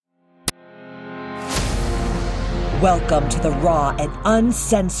Welcome to the raw and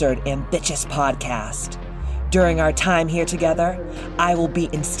uncensored Ambitious podcast. During our time here together, I will be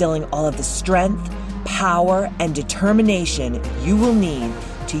instilling all of the strength, power, and determination you will need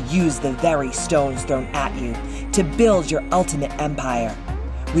to use the very stones thrown at you to build your ultimate empire.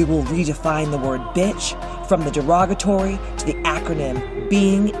 We will redefine the word bitch from the derogatory to the acronym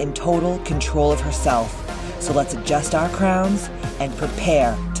being in total control of herself. So let's adjust our crowns and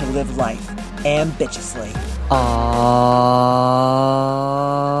prepare to live life ambitiously.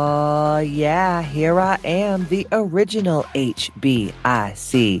 Yeah, here I am, the original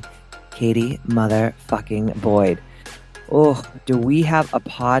HBIC, Katie motherfucking Boyd. Oh, do we have a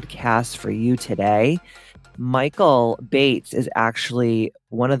podcast for you today? Mikaal Bates is actually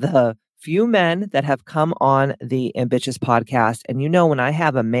one of the few men that have come on the Ambitious podcast. And you know, when I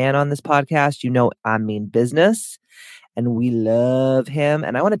have a man on this podcast, you know I mean business. And we love him.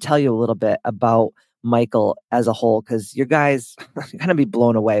 And I want to tell you a little bit about Mikaal as a whole, because you guys are going to be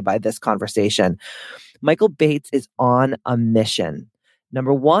blown away by this conversation. Mikaal Bates is on a mission.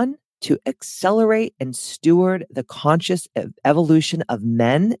 Number one, to accelerate and steward the conscious evolution of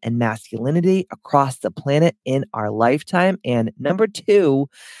men and masculinity across the planet in our lifetime. And number two,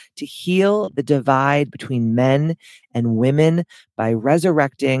 to heal the divide between men and women by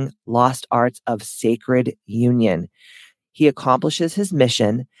resurrecting lost arts of sacred union. He accomplishes his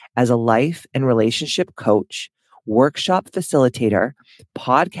mission as a life and relationship coach, workshop facilitator,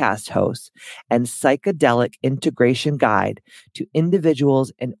 podcast host, and psychedelic integration guide to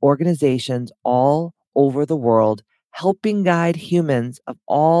individuals and organizations all over the world, helping guide humans of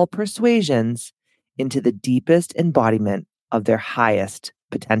all persuasions into the deepest embodiment of their highest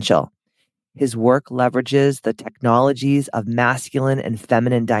potential. His work leverages the technologies of masculine and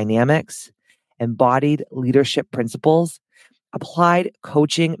feminine dynamics, embodied leadership principles, applied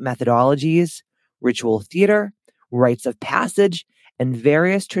coaching methodologies, ritual theater, rites of passage, and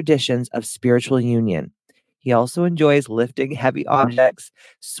various traditions of spiritual union. He also enjoys lifting heavy objects,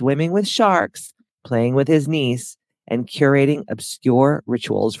 swimming with sharks, playing with his niece, and curating obscure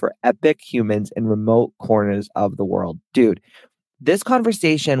rituals for epic humans in remote corners of the world. Dude, this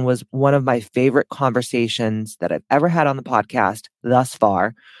conversation was one of my favorite conversations that I've ever had on the podcast thus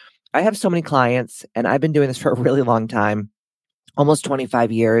far. I have so many clients, and I've been doing this for a really long time, almost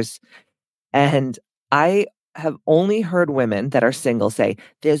 25 years. And I have only heard women that are single say,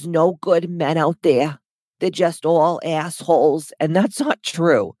 there's no good men out there. They're just all assholes. And that's not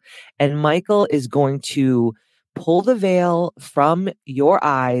true. And Mikaal is going to pull the veil from your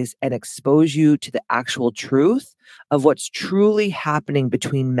eyes and expose you to the actual truth of what's truly happening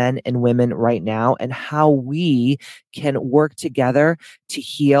between men and women right now and how we can work together to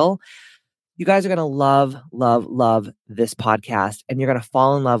heal. You guys are going to love, love, love this podcast, and you're going to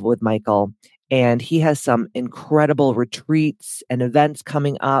fall in love with Mikaal. And he has some incredible retreats and events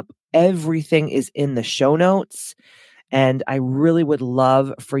coming up. Everything is in the show notes. And I really would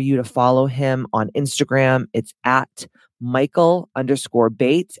love for you to follow him on Instagram. It's at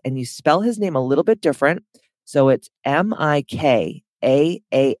Mikaal_Bates. And you spell his name a little bit different. So it's MIKAAL_BATES.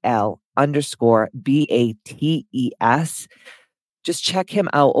 Just check him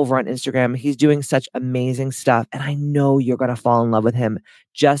out over on Instagram. He's doing such amazing stuff. And I know you're going to fall in love with him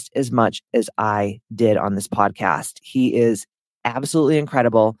just as much as I did on this podcast. He is absolutely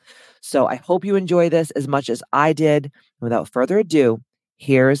incredible. So I hope you enjoy this as much as I did. Without further ado,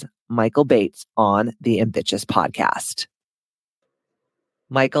 here's Mikaal Bates on the Ambitious podcast.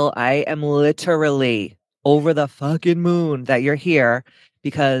 Mikaal, I am literally over the fucking moon that you're here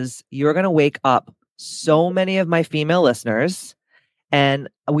because you're going to wake up so many of my female listeners. And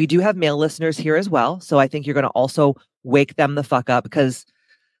we do have male listeners here as well. So I think you're going to also wake them the fuck up because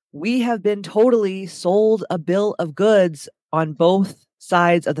we have been totally sold a bill of goods on both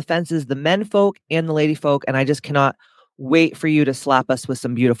sides of the fences, the men folk and the lady folk. And I just cannot wait for you to slap us with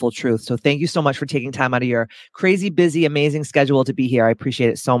some beautiful truth. So thank you so much for taking time out of your crazy, busy, amazing schedule to be here. I appreciate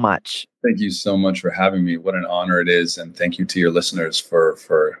it so much. Thank you so much for having me. What an honor it is. And thank you to your listeners for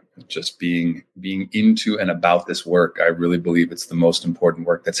just being into and about this work. I really believe it's the most important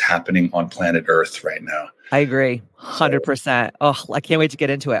work that's happening on planet Earth right now. I agree. 100%. Oh, I can't wait to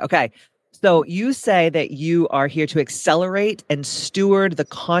get into it. Okay. So you say that you are here to accelerate and steward the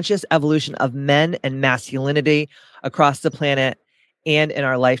conscious evolution of men and masculinity across the planet and in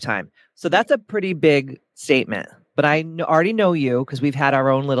our lifetime. So that's a pretty big statement. But I already know you because we've had our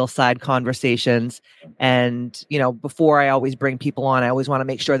own little side conversations. And, you know, before I always bring people on, I always want to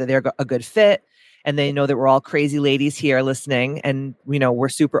make sure that they're a good fit. and they know that we're all crazy ladies here listening, and we're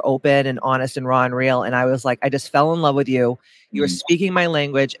super open and honest and raw and real. And I was like, I just fell in love with you. You're speaking my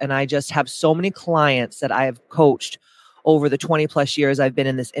language, and I just have so many clients that I have coached over the 20 plus years I've been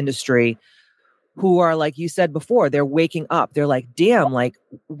in this industry who are, like you said before, they're waking up. They're like, damn, like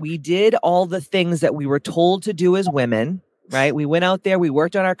we did all the things that we were told to do as women, right? We went out there, we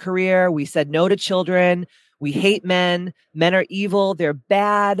worked on our career, we said no to children, we hate men, men are evil, they're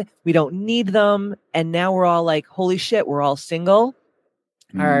bad, we don't need them. And now we're all like, holy shit, we're all single.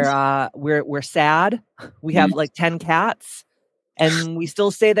 We're sad. We have like 10 cats. And we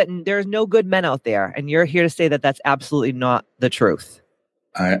still say that there's no good men out there. And you're here to say that that's absolutely not the truth.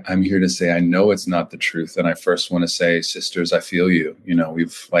 I'm here to say I know it's not the truth, and I first want to say, sisters, I feel you.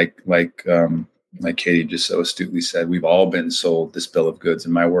 We've like Katie just so astutely said, we've all been sold this bill of goods,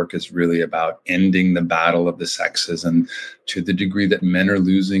 and my work is really about ending the battle of the sexes. And to the degree that men are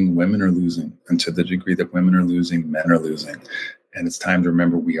losing, women are losing, and to the degree that women are losing, men are losing. And it's time to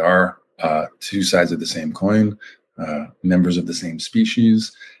remember we are two sides of the same coin, members of the same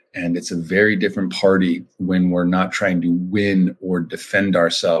species. And it's a very different party when we're not trying to win or defend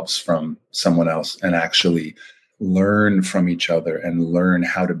ourselves from someone else, and actually learn from each other and learn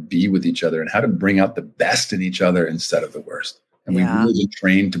how to be with each other and how to bring out the best in each other instead of the worst. And we really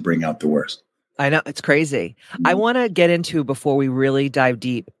train to bring out the worst. I know, it's crazy. I want to get into, before we really dive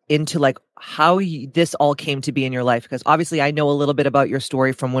deep into like how this all came to be in your life, because obviously I know a little bit about your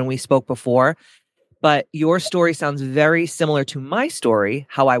story from when we spoke before. But your story sounds very similar to my story,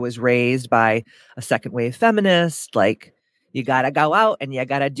 how I was raised by a second wave feminist. Like, you got to go out and you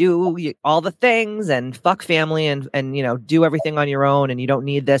got to do all the things and fuck family and do everything on your own. And you don't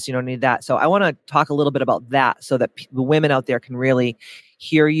need this, you don't need that. So I want to talk a little bit about that so that the women out there can really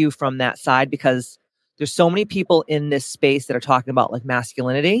hear you from that side, because there's so many people in this space that are talking about like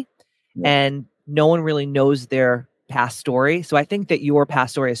masculinity, and no one really knows their past story. So I think that your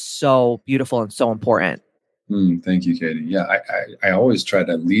past story is so beautiful and so important. Thank you, Katie. Yeah, I always try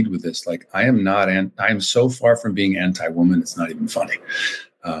to lead with this. Like, I am so far from being anti-woman. It's not even funny.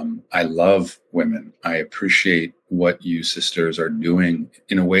 I love women. I appreciate what you sisters are doing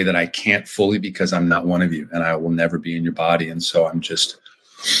in a way that I can't fully, because I'm not one of you and I will never be in your body. And so I'm just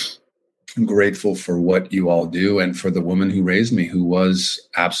grateful for what you all do, and for the woman who raised me, who was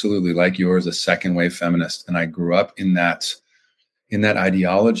absolutely like yours, a second wave feminist. And I grew up in that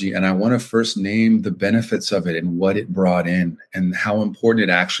ideology. And I want to first name the benefits of it and what it brought in and how important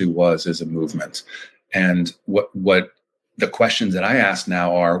it actually was as a movement. And what the questions that I ask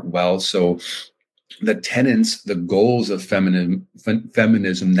now are, well, so the tenets, the goals of feminism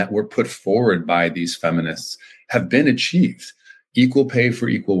that were put forward by these feminists have been achieved. Equal pay for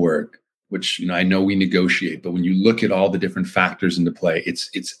equal work, which I know we negotiate, but when you look at all the different factors into play,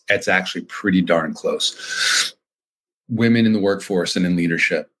 it's actually pretty darn close. Women in the workforce and in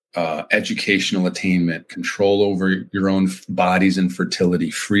leadership, educational attainment, control over your own bodies and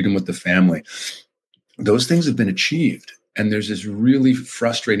fertility, freedom with the family. Those things have been achieved. And there's this really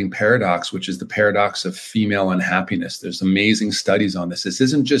frustrating paradox, which is the paradox of female unhappiness. There's amazing studies on this. This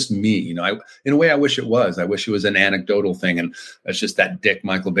isn't just me. In a way, I wish it was. I wish it was an anecdotal thing. And it's just that dick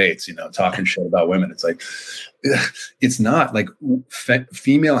Michael Bates, talking shit about women. It's like, it's not. Like,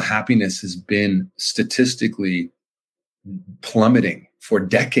 female happiness has been statistically plummeting for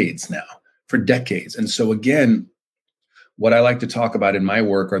decades now. And so again, what I like to talk about in my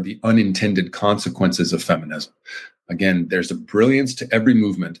work are the unintended consequences of feminism. Again, there's a brilliance to every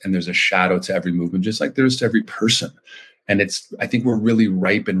movement and there's a shadow to every movement, just like there is to every person. And I think we're really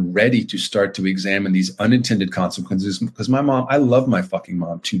ripe and ready to start to examine these unintended consequences, because my mom, I love my fucking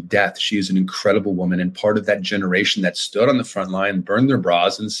mom to death. She is an incredible woman and part of that generation that stood on the front line, burned their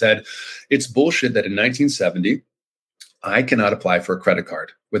bras and said, it's bullshit that in 1970, I cannot apply for a credit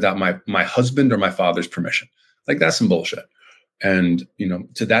card without my husband or my father's permission. Like, that's some bullshit. And,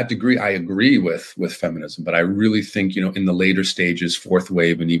 to that degree, I agree with feminism, but I really think, in the later stages, fourth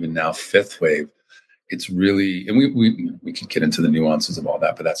wave and even now fifth wave, it's really, and we could get into the nuances of all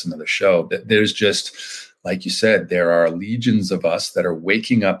that, but that's another show. That there's just, like you said, there are legions of us that are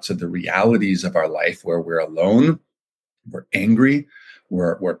waking up to the realities of our life where we're alone, we're angry,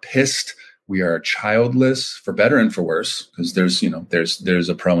 we're pissed, we are childless, for better and for worse, because there's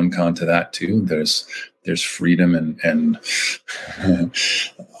a pro and con to that too. There's freedom and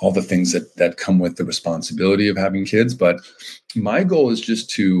all the things that come with the responsibility of having kids. But my goal is just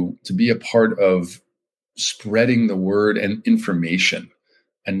to be a part of spreading the word and information,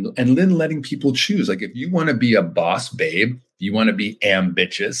 and then letting people choose. Like, if you want to be a boss babe, You want to be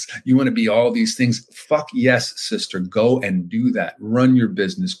ambitious. You want to be all these things. Fuck yes, sister. Go and do that. Run your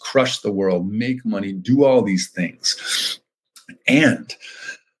business, crush the world, make money, do all these things. And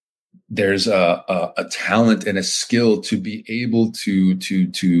there's a talent and a skill to be able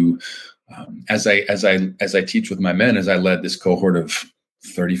to as I teach with my men, as I led this cohort of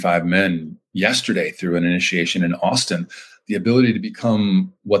 35 men yesterday through an initiation in Austin, the ability to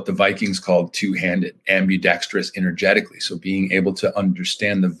become what the Vikings called two-handed, ambidextrous energetically. So being able to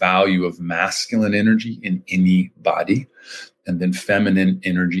understand the value of masculine energy in any body and then feminine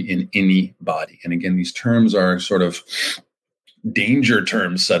energy in any body. And again, these terms are sort of danger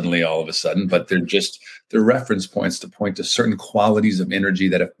terms suddenly all of a sudden, but they're reference points to point to certain qualities of energy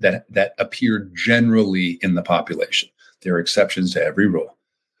that appear generally in the population. There are exceptions to every rule.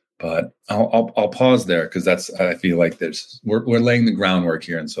 But I'll pause there because I feel like we're laying the groundwork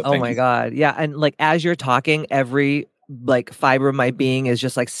here. And so oh my God. Yeah. And like as you're talking, every like fiber of my being is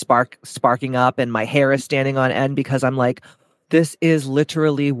just like sparking up, and my hair is standing on end because I'm like, this is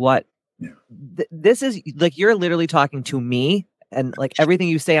literally what this is like. You're literally talking to me, and like everything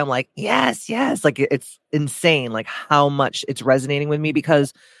you say, I'm like, yes. Like it's insane, like how much it's resonating with me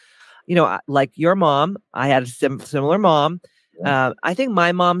because, like your mom, I had a similar mom. I think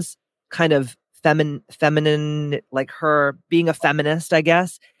my mom's kind of feminine, like her being a feminist, I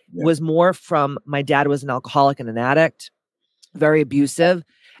guess, was more from my dad was an alcoholic and an addict, very abusive.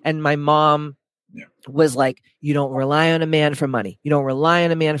 And my mom was like, you don't rely on a man for money. You don't rely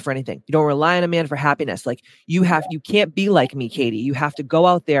on a man for anything. You don't rely on a man for happiness. Like you can't be like me, Katie. You have to go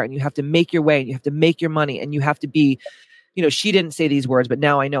out there and you have to make your way and you have to make your money and you have to be, she didn't say these words, but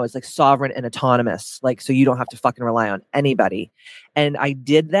now I know it's like sovereign and autonomous. Like, so you don't have to fucking rely on anybody. And I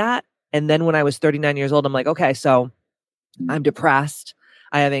did that. And then when I was 39 years old, I'm like, okay, so I'm depressed.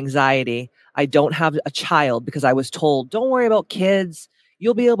 I have anxiety. I don't have a child because I was told, don't worry about kids.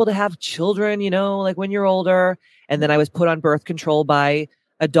 You'll be able to have children, like when you're older. And then I was put on birth control by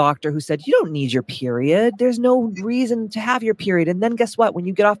a doctor who said, you don't need your period. There's no reason to have your period. And then guess what? When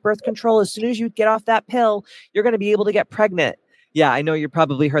you get off birth control, as soon as you get off that pill, you're going to be able to get pregnant. Yeah, I know you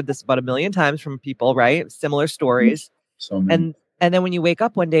probably heard this about 1 million times from people, right? Similar stories. So many. And then when you wake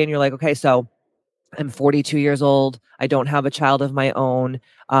up one day and you're like, okay, so I'm 42 years old. I don't have a child of my own.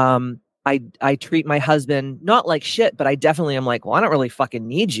 I treat my husband not like shit, but I definitely am like, well, I don't really fucking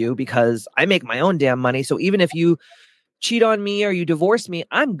need you because I make my own damn money. So even if you cheat on me or you divorce me,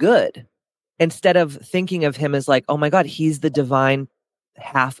 I'm good. Instead of thinking of him as like, oh my God, he's the divine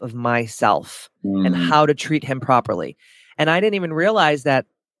half of myself and how to treat him properly. And I didn't even realize that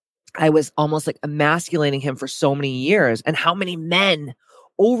I was almost like emasculating him for so many years, and how many men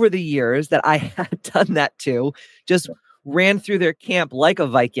over the years that I had done that to just ran through their camp like a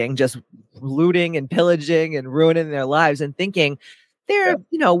Viking, just looting and pillaging and ruining their lives and thinking they're,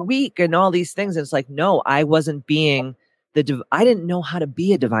 weak and all these things. And it's like, no, I wasn't being I didn't know how to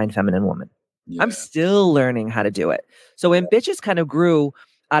be a divine feminine woman. Yeah. I'm still learning how to do it. So Ambitious kind of grew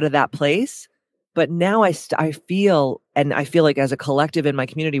out of that place. But now I feel like as a collective in my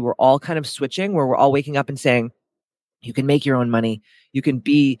community, we're all kind of switching, where we're all waking up and saying, you can make your own money. You can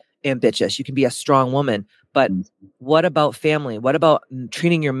be ambitious. You can be a strong woman. But what about family? What about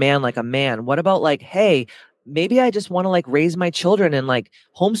treating your man like a man? What about like, hey, maybe I just want to like raise my children and like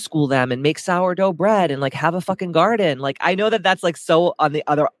homeschool them and make sourdough bread and like have a fucking garden. Like, I know that that's like so on the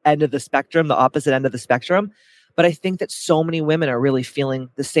other end of the spectrum, the opposite end of the spectrum. But I think that so many women are really feeling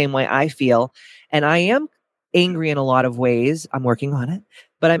the same way I feel. And I am angry in a lot of ways. I'm working on it.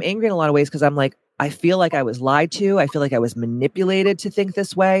 But I'm angry in a lot of ways because I'm like, I feel like I was lied to. I feel like I was manipulated to think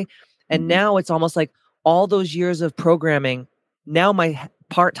this way. And now it's almost like all those years of programming, now my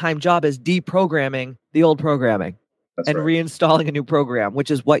part-time job is deprogramming the old programming. That's and right. Reinstalling a new program, which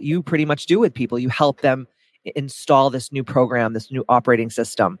is what you pretty much do with people. You help them install this new program, this new operating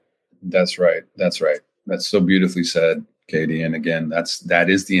system. That's right. That's so beautifully said, Katie. And again, that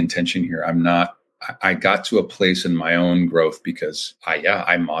is the intention here. I got to a place in my own growth because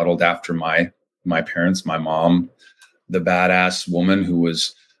I modeled after my parents, my mom, the badass woman who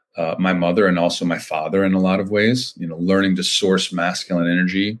was my mother and also my father in a lot of ways, learning to source masculine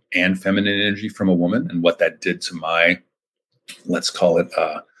energy and feminine energy from a woman, and what that did to my, let's call it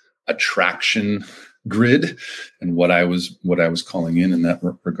attraction grid, and what I was calling in that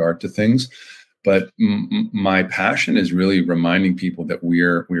regard to things. But my passion is really reminding people that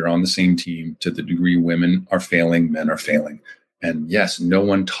we're on the same team to the degree women are failing, men are failing. And yes, no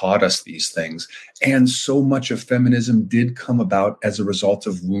one taught us these things. And so much of feminism did come about as a result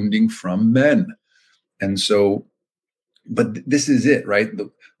of wounding from men. And so but this is it, right?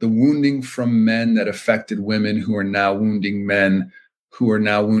 The wounding from men that affected women who are now wounding men, who are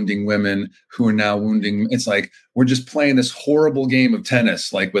now wounding women, who are now wounding. It's like we're just playing this horrible game of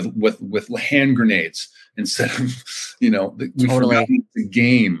tennis, like with hand grenades instead of, we've forgotten it's a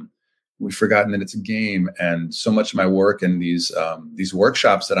game. We've forgotten that it's a game. And so much of my work and these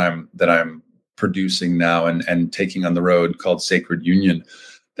workshops that I'm producing now and taking on the road called Sacred Union,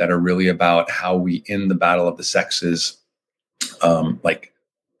 that are really about how we, in the battle of the sexes,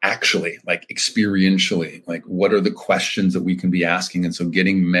 actually, experientially, what are the questions that we can be asking? And so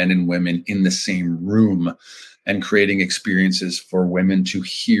getting men and women in the same room and creating experiences for women to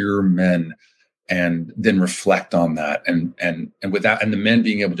hear men and then reflect on that, and the men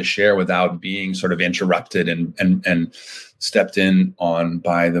being able to share without being sort of interrupted and stepped in on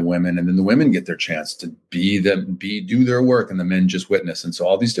by the women, and then the women get their chance to do their work, and the men just witness. And so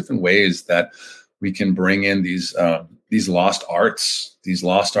all these different ways that we can bring in these lost arts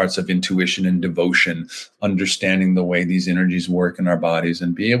of intuition and devotion, understanding the way these energies work in our bodies,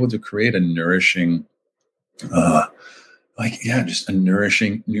 and be able to create a nourishing, just a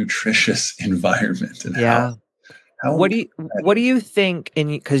nourishing, nutritious environment. And how what do you think?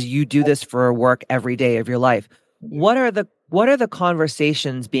 Because you do this for work every day of your life, what are the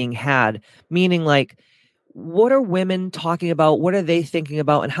conversations being had? Meaning, what are women talking about? What are they thinking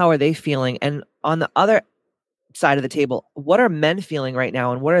about, and how are they feeling? And on the other side of the table, what are men feeling right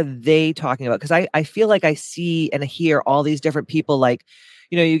now, and what are they talking about? Because I feel like I see and hear all these different people.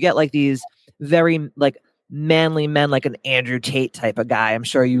 You get these very manly men, like an Andrew Tate type of guy. I'm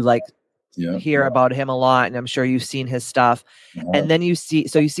sure you hear about him a lot, and I'm sure you've seen his stuff. And then you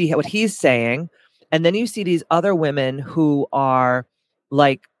see what he's saying, and then you see these other women who are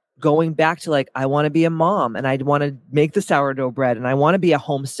going back to I want to be a mom, and I want to make the sourdough bread, and I want to be a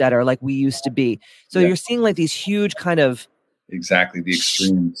homesteader like we used to be. So you're seeing these huge kind of exactly the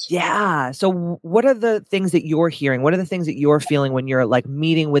extremes. Yeah. So what are the things that you're hearing? What are the things that you're feeling when you're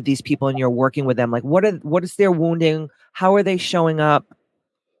meeting with these people and you're working with them? What is their wounding? How are they showing up?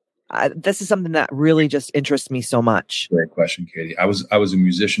 This is something that really just interests me so much. Great question, Katie. I was a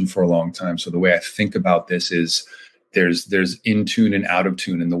musician for a long time. So the way I think about this is there's in tune and out of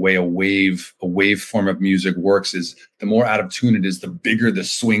tune. And the way a wave form of music works is the more out of tune it is, the bigger the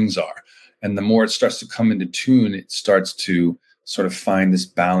swings are. And the more it starts to come into tune, it starts to sort of find this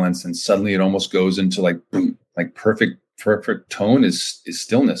balance. And suddenly it almost goes into boom, perfect tone is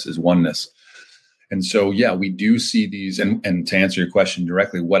stillness, is oneness. And so, we do see these, and to answer your question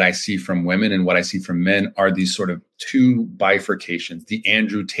directly, what I see from women and what I see from men are these sort of two bifurcations. The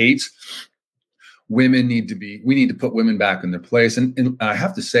Andrew Tate, we need to put women back in their place. And I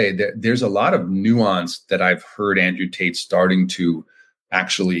have to say that there's a lot of nuance that I've heard Andrew Tate starting to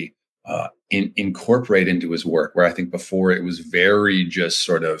actually incorporate into his work, where I think before it was very just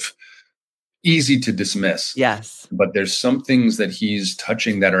sort of easy to dismiss. Yes. But there's some things that he's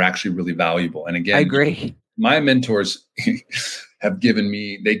touching that are actually really valuable. And again, I agree. My mentors give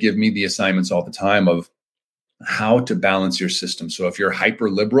me the assignments all the time of how to balance your system. So if you're hyper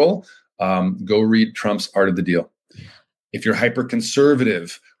liberal, go read Trump's Art of the Deal. If you're hyper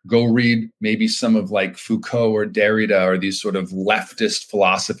conservative, go read maybe some of Foucault or Derrida, or these sort of leftist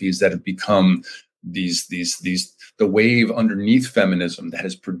philosophies that have become the wave underneath feminism that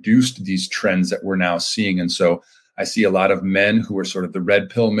has produced these trends that we're now seeing. And so I see a lot of men who are sort of the red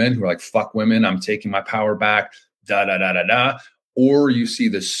pill men who are fuck women, I'm taking my power back, da, da, da, da, da. Or you see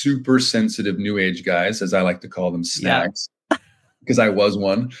the super sensitive new age guys, as I like to call them, snags, because I was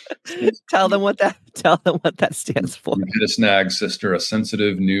one. Tell them what that stands for. You get a snag, sister, a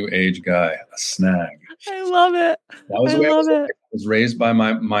sensitive new age guy, a snag. I love it. That was I was raised by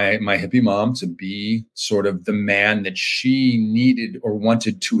my hippie mom to be sort of the man that she needed or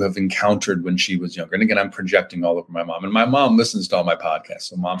wanted to have encountered when she was younger. And again, I'm projecting all over my mom, and my mom listens to all my podcasts.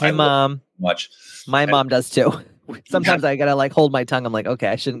 So mom, my mom does too. Sometimes I gotta like hold my tongue. I'm like, okay,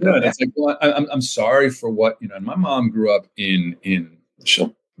 I shouldn't go there. It's like, well, I'm sorry for what, and my mom grew up I'm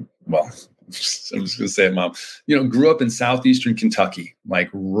just going to say it, mom, grew up in southeastern Kentucky, like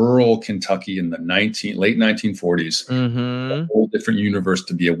rural Kentucky in the late 1940s. Mm-hmm. A whole different universe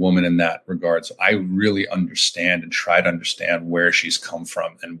to be a woman in that regard. So I really understand and try to understand where she's come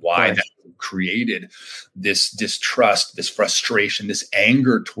from and why that created this distrust, this frustration, this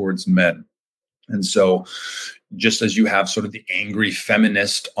anger towards men. And so just as you have sort of the angry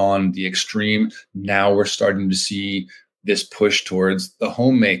feminist on the extreme, now we're starting to see this push towards the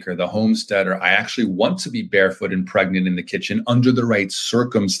homemaker, the homesteader. I actually want to be barefoot and pregnant in the kitchen under the right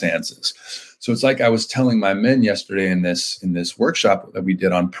circumstances. So it's like I was telling my men yesterday in this workshop that we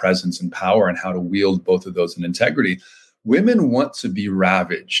did on presence and power and how to wield both of those in integrity. Women want to be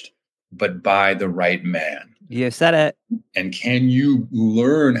ravaged, but by the right man. You said it. And can you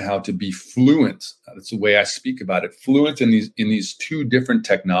learn how to be fluent? That's the way I speak about it. Fluent in these two different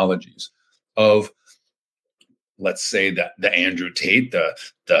technologies of, let's say, that the Andrew Tate,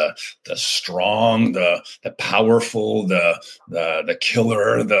 the strong, the powerful, the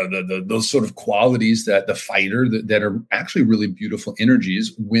killer, the those sort of qualities, that the fighter, that are actually really beautiful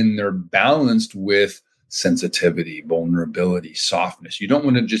energies when they're balanced with sensitivity, vulnerability, softness. You don't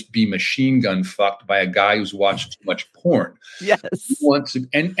want to just be machine gun fucked by a guy who's watched too much porn. Yes. You want to,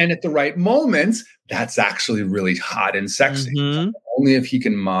 and at the right moments, that's actually really hot and sexy. Mm-hmm. Only if he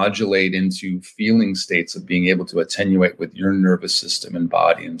can modulate into feeling states of being able to attenuate with your nervous system and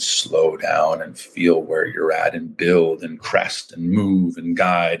body and slow down and feel where you're at and build and crest and move and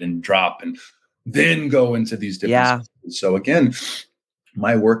guide and drop and then go into these different spaces. So again,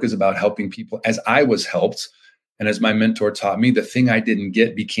 my work is about helping people as I was helped. And as my mentor taught me, the thing I didn't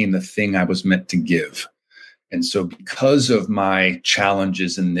get became the thing I was meant to give. And so because of my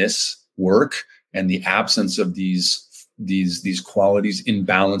challenges in this work and the absence of these qualities in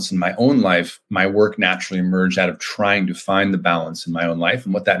balance in my own life, my work naturally emerged out of trying to find the balance in my own life.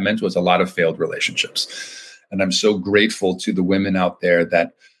 And what that meant was a lot of failed relationships. And I'm so grateful to the women out there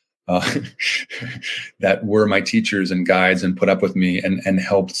that that were my teachers and guides and put up with me and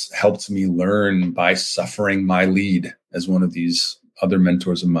helped me learn by suffering my lead, as one of these other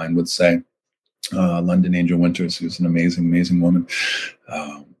mentors of mine would say. London Angel Winters, who's an amazing woman.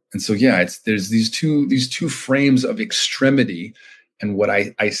 And so, yeah, there's these two frames of extremity. And what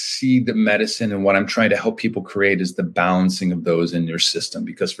I see the medicine and what I'm trying to help people create is the balancing of those in your system.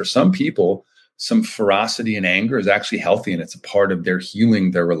 Because for some people, some ferocity and anger is actually healthy, and it's a part of their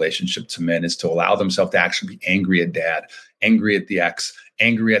healing their relationship to men, is to allow themselves to actually be angry at dad, angry at the ex,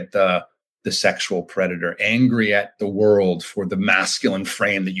 angry at the sexual predator, angry at the world for the masculine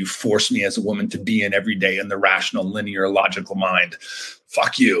frame that you force me as a woman to be in every day in the rational, linear, logical mind.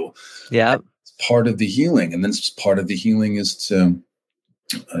 Fuck you. Yeah. It's part of the healing. And then part of the healing is to,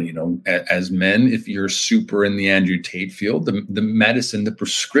 as men, if you're super in the Andrew Tate field, the medicine, the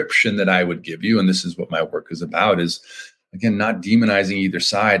prescription that I would give you, and this is what my work is about, is, again, not demonizing either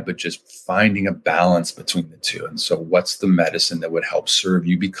side, but just finding a balance between the two. And so what's the medicine that would help serve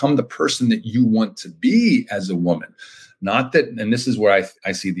you become the person that you want to be as a woman? Not that, and this is where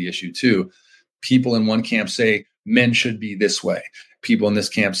I see the issue too. People in one camp say men should be this way. People in this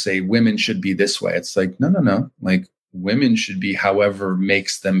camp say women should be this way. It's like, no. Like, women should be however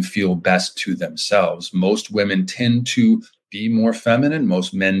makes them feel best to themselves. Most women tend to be more feminine.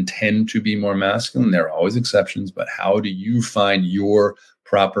 Most men tend to be more masculine. There are always exceptions, but how do you find your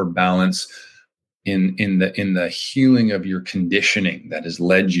proper balance in the healing of your conditioning that has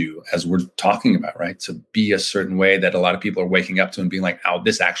led you, as we're talking about, right, to be a certain way that a lot of people are waking up to and being like, "Oh,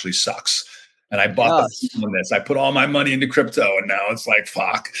 this actually sucks. And I bought this. I put all my money into crypto, and now it's like,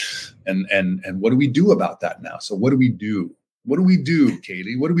 fuck." And what do we do about that now? So what do we do? What do we do,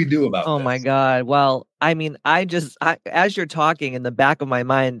 Katie? What do we do about this? Oh my God. Well, I mean, as you're talking, in the back of my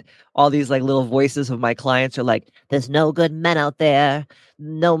mind, all these like little voices of my clients are like, "There's no good men out there.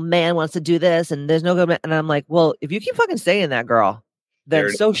 No man wants to do this, and there's no good men." And I'm like, well, if you keep fucking saying that, girl, then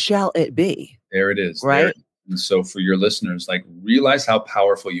so shall it be. There it is. Right. There it is. And so for your listeners, like, realize how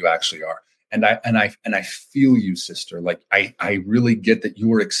powerful you actually are. And I feel you, sister. Like, I really get that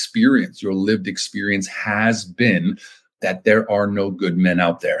your experience, your lived experience has been that there are no good men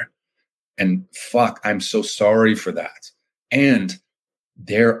out there. And fuck, I'm so sorry for that. And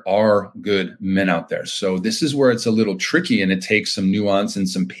there are good men out there. So this is where it's a little tricky, and it takes some nuance and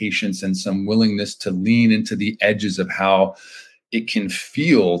some patience and some willingness to lean into the edges of how it can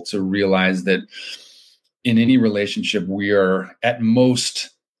feel to realize that in any relationship, we are at most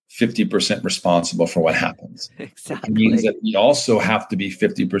 50% responsible for what happens. Exactly. It means that we also have to be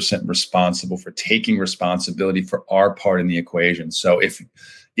 50% responsible for taking responsibility for our part in the equation. So if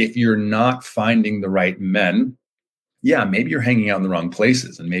you're not finding the right men, yeah, maybe you're hanging out in the wrong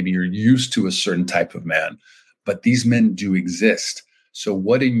places, and maybe you're used to a certain type of man, but these men do exist. So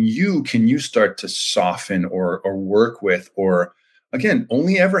what in you can you start to soften or work with, or again,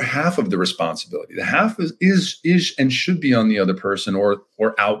 only ever half of the responsibility. The half is and should be on the other person or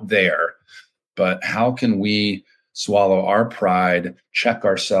out there. But how can we swallow our pride, check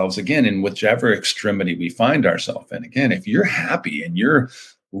ourselves again in whichever extremity we find ourselves in? Again, if you're happy and you're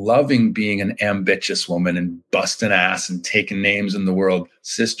loving being an ambitious woman and busting ass and taking names in the world,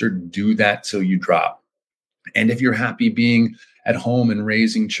 sister, do that till you drop. And if you're happy being at home and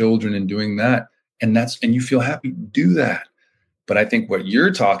raising children and doing that, and you feel happy, do that. But I think what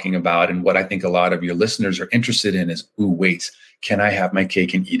you're talking about and what I think a lot of your listeners are interested in is, ooh, wait, can I have my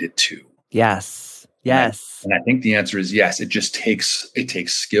cake and eat it too? Yes. And Yes. I think the answer is yes. It just takes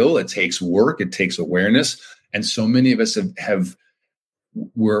skill, it takes work, it takes awareness. And so many of us have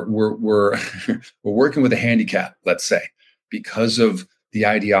we're we're working with a handicap, let's say, because of the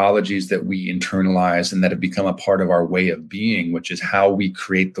ideologies that we internalize and that have become a part of our way of being, which is how we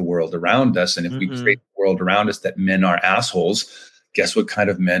create the world around us. And if we create the world around us that men are assholes, guess what kind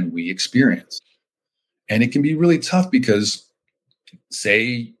of men we experience? And it can be really tough because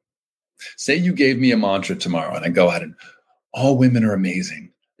say you gave me a mantra tomorrow and I go out and all women are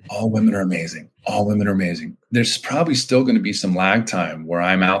amazing. All women are amazing. All women are amazing. There's probably still going to be some lag time where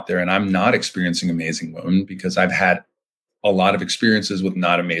I'm out there and I'm not experiencing amazing women because I've had a lot of experiences with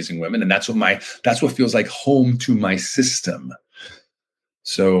not amazing women. And that's what feels like home to my system.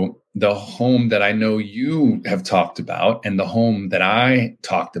 So the home that I know you have talked about and the home that I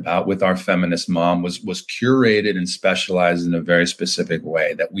talked about with our feminist mom was curated and specialized in a very specific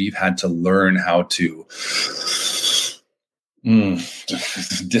way that we've had to learn how to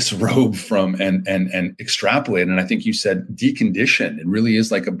disrobe from and extrapolate. And I think you said decondition. It really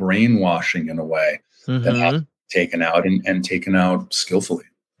is like a brainwashing in a way that has to be taken out and taken out skillfully.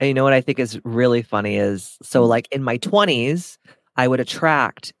 And you know what I think is really funny is, so like in my 20s, I would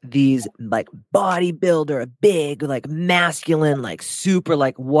attract these like bodybuilder, big, like masculine, like super,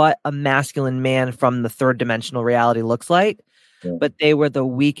 like what a masculine man from the third dimensional reality looks like. Yeah. But they were the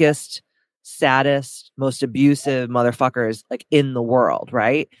weakest, saddest, most abusive motherfuckers like in the world,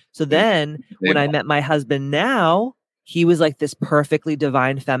 right? So then when I met my husband now, he was like this perfectly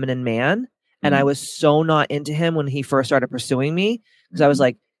divine feminine man. And I was so not into him when he first started pursuing me because I was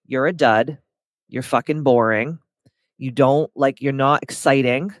like, you're a dud. You're fucking boring. You don't like, you're not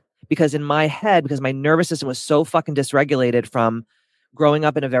exciting. Because in my head, because my nervous system was so fucking dysregulated from growing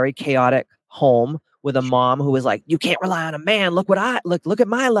up in a very chaotic home with a mom who was like, you can't rely on a man. Look at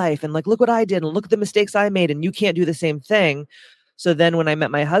my life. And like, look what I did. And look at the mistakes I made. And you can't do the same thing. So then when I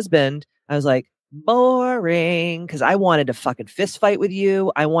met my husband, I was like, boring. Cause I wanted to fucking fist fight with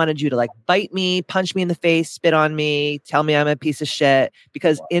you. I wanted you to like bite me, punch me in the face, spit on me, tell me I'm a piece of shit.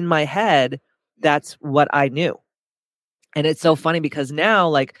 Because in my head, that's what I knew. And it's so funny because now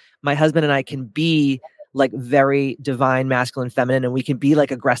like my husband and I can be like very divine, masculine, feminine, and we can be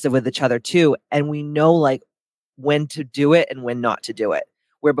like aggressive with each other too. And we know like when to do it and when not to do it.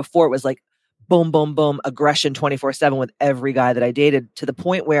 Where before it was like boom, boom, boom, aggression 24/7 with every guy that I dated, to the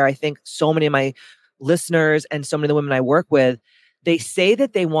point where I think so many of my listeners and so many of the women I work with, they say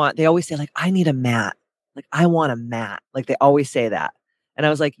that they always say like, I need a mat. Like I want a mat. Like they always say that. And I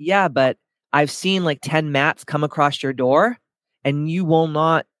was like, yeah, but I've seen like 10 mats come across your door and you will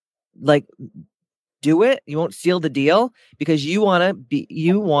not like do it. You won't seal the deal because you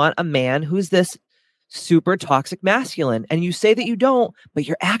want a man who's this super toxic masculine. And you say that you don't, but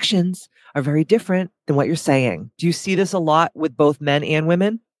your actions are very different than what you're saying. Do you see this a lot with both men and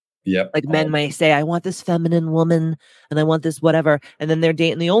women? Yep. Like men may say, I want this feminine woman and I want this whatever. And then they're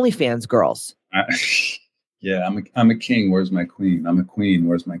dating the OnlyFans girls. Yeah, I'm a king. Where's my queen? I'm a queen.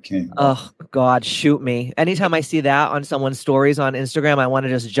 Where's my king? Oh God, shoot me! Anytime I see that on someone's stories on Instagram, I want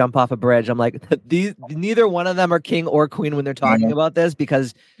to just jump off a bridge. I'm like, neither one of them are king or queen when they're talking about this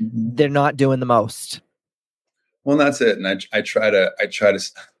because they're not doing the most. Well, that's it. And I try to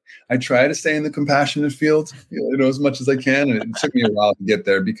stay in the compassionate field, as much as I can. And it took me a while to get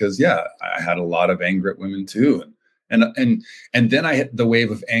there because, yeah, I had a lot of anger at women too, and then I hit the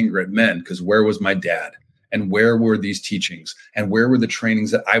wave of anger at men because where was my dad? And where were these teachings? And where were the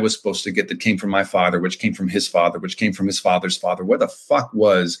trainings that I was supposed to get that came from my father, which came from his father, which came from his father's father? Where the fuck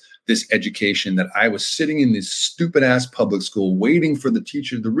was this education that I was sitting in this stupid ass public school waiting for the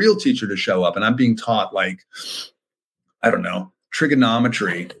real teacher to show up? And I'm being taught like, I don't know,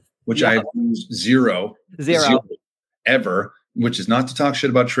 trigonometry, which I've used zero ever, which is not to talk shit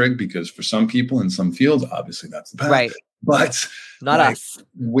about trig because for some people in some fields, obviously that's the path. Right. But not like, us.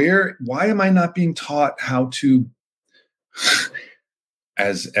 Why am I not being taught how to,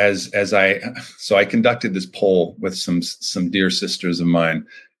 so I conducted this poll with some dear sisters of mine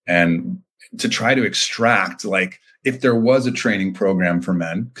and to try to extract like, if there was a training program for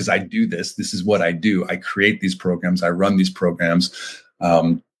men, because I do this is what I do. I create these programs, I run these programs.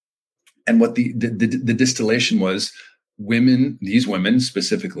 And what the distillation was, these women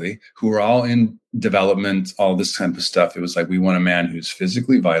specifically, who are all in development, all this type of stuff. It was like, we want a man who's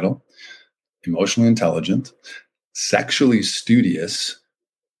physically vital, emotionally intelligent, sexually studious,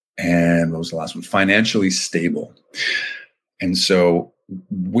 and what was the last one? Financially stable. And so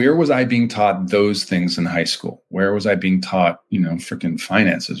where was I being taught those things in high school? Where was I being taught, freaking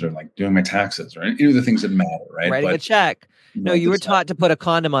finances, or like doing my taxes, or any of the things that matter, right? Writing a check. No, you were taught to put a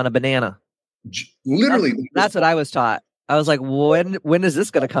condom on a banana. Literally. That's what I was taught. I was like, when is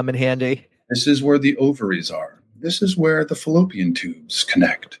this going to come in handy? This is where the ovaries are. This is where the fallopian tubes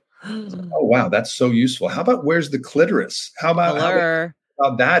connect. Oh, wow. That's so useful. How about where's the clitoris? How about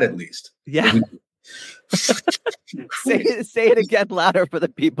that at least? Yeah. say it again louder for the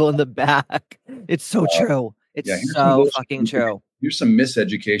people in the back. It's so true. It's so fucking true. Here's some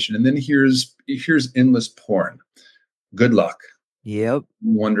miseducation. And then here's endless porn. Good luck. Yep.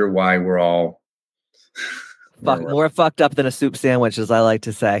 Wonder why we're all more fucked up than a soup sandwich, as I like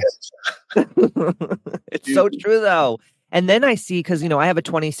to say. It's so true, though. And then I see, because, I have a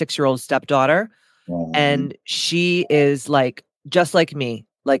 26-year-old stepdaughter, and she is like, just like me,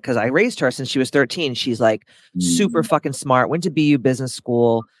 like, because I raised her since she was 13. She's like super fucking smart, went to BU business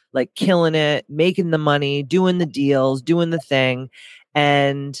school, like killing it, making the money, doing the deals, doing the thing.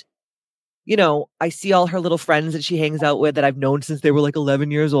 And, I see all her little friends that she hangs out with that I've known since they were like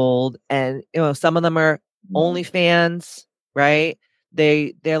 11 years old. And, some of them are OnlyFans, right?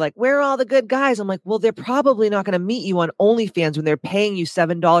 They're like, where are all the good guys? I'm like, well, they're probably not going to meet you on OnlyFans when they're paying you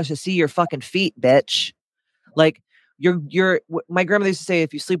 $7 to see your fucking feet, bitch. Like, my grandmother used to say,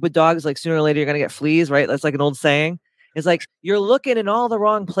 if you sleep with dogs, like sooner or later you're going to get fleas, right? That's like an old saying. It's like, you're looking in all the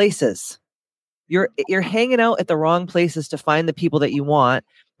wrong places. You're hanging out at the wrong places to find the people that you want.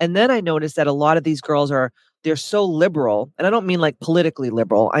 And then I noticed that a lot of these girls they're so liberal. And I don't mean like politically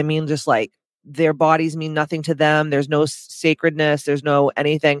liberal. I mean, just like their bodies mean nothing to them. There's no sacredness. There's no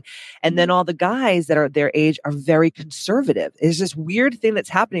anything. And then all the guys that are their age are very conservative. There's this weird thing that's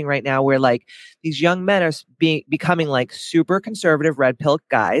happening right now where like these young men are becoming like super conservative red pill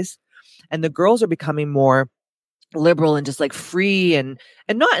guys. And the girls are becoming more liberal and just like free and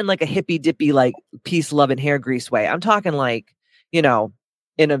not in like a hippy dippy, like peace, love, and hair grease way. I'm talking like, in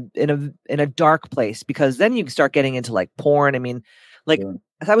a dark place, because then you start getting into like porn. I mean, like,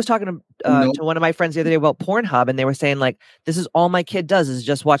 as I was talking to one of my friends the other day about Pornhub, and they were saying like, this is all my kid does is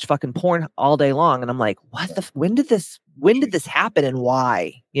just watch fucking porn all day long. And I'm like, when did this happen and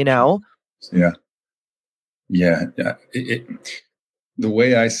why, Yeah. The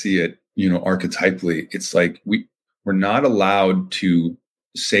way I see it, archetypally, it's like we're not allowed to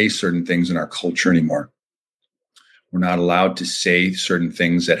say certain things in our culture anymore. We're not allowed to say certain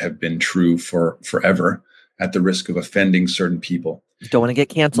things that have been true for forever at the risk of offending certain people. Don't want to get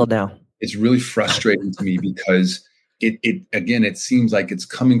canceled now. It's really frustrating to me because it seems like it's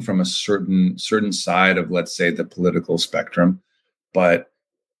coming from a certain side of, let's say, the political spectrum. But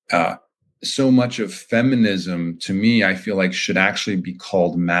so much of feminism, to me, I feel like should actually be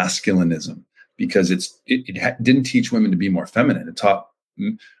called masculinism, because it didn't teach women to be more feminine. It taught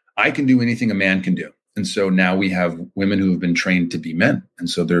I can do anything a man can do. And so now we have women who have been trained to be men. And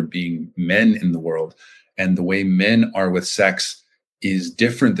so they're being men in the world. And the way men are with sex is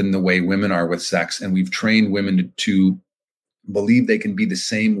different than the way women are with sex. And we've trained women to believe they can be the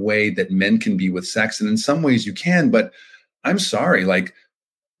same way that men can be with sex. And in some ways you can, but I'm sorry, like,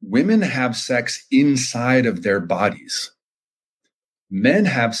 women have sex inside of their bodies. Men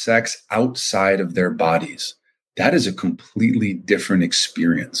have sex outside of their bodies. That is a completely different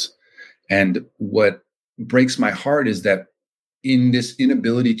experience. And what breaks my heart is that in this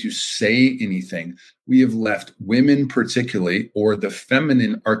inability to say anything, we have left women particularly, or the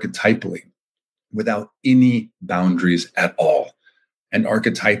feminine archetypally, without any boundaries at all. And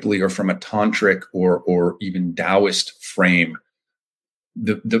archetypally, or from a tantric or even Taoist frame,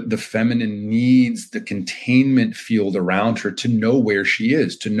 the feminine needs the containment field around her to know where she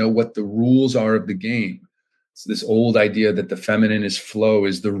is, to know what the rules are of the game. It's this old idea that the feminine is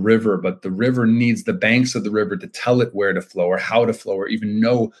the river, but the river needs the banks of the river to tell it where to flow or how to flow or even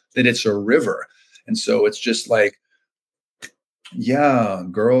know that it's a river. And so it's just like, yeah,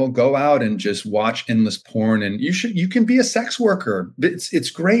 girl, go out and just watch endless porn, and you can be a sex worker. It's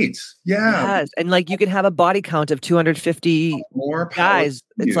great. Yeah. Yes. And like, you can have a body count of 250 more guys.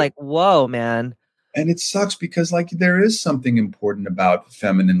 It's like, whoa, man. And it sucks because like there is something important about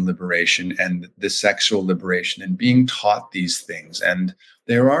feminine liberation and the sexual liberation and being taught these things. And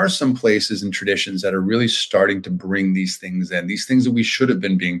there are some places and traditions that are really starting to bring these things in, these things that we should have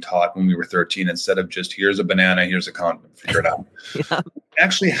been being taught when we were 13, instead of just here's a banana, here's a condom, figure it out. Yeah.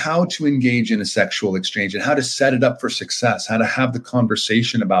 Actually, how to engage in a sexual exchange and how to set it up for success, how to have the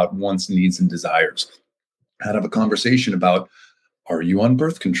conversation about one's needs and desires, how to have a conversation about, are you on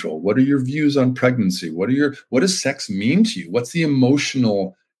birth control? What are your views on pregnancy? What does sex mean to you? What's the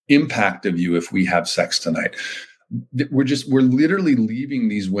emotional impact of you if we have sex tonight? we're literally leaving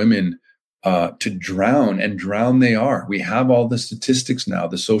these women to drown, and drown they are. We have all the statistics now,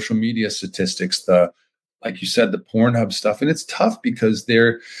 the social media statistics, like you said, the Pornhub stuff. And it's tough because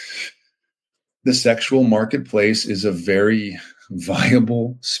the sexual marketplace is a very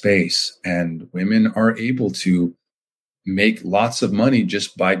viable space, and women are able to make lots of money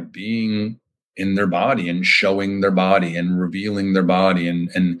just by being in their body and showing their body and revealing their body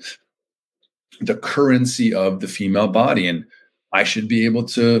and the currency of the female body. And I should be able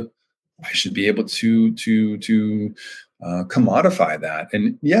to commodify that.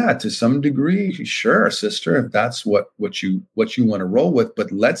 And yeah, to some degree, sure, sister, if that's what you want to roll with,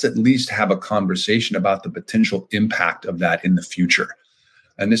 but let's at least have a conversation about the potential impact of that in the future.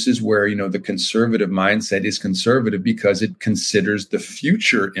 And this is where, the conservative mindset is conservative because it considers the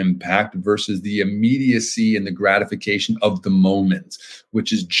future impact versus the immediacy and the gratification of the moment,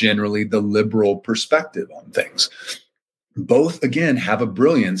 which is generally the liberal perspective on things. Both, again, have a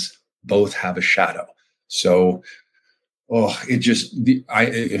brilliance, both have a shadow. So, the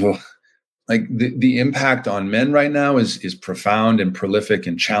impact on men right now is profound and prolific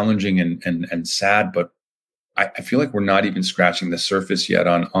and challenging and sad, but I feel like we're not even scratching the surface yet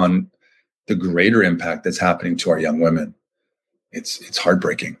on the greater impact that's happening to our young women. It's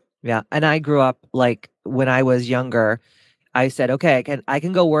heartbreaking. Yeah. And I grew up, like, when I was younger, I said, okay, I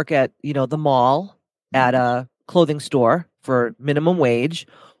can go work at, the mall at a clothing store for minimum wage,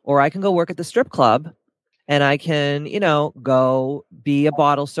 or I can go work at the strip club and I can, go be a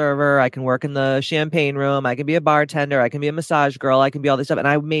bottle server. I can work in the champagne room. I can be a bartender. I can be a massage girl. I can be all this stuff. And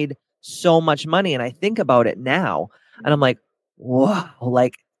I made so much money. And I think about it now and I'm like, whoa,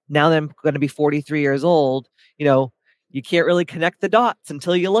 like now that I'm going to be 43 years old, you can't really connect the dots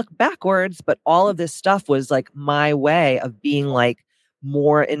until you look backwards. But all of this stuff was like my way of being like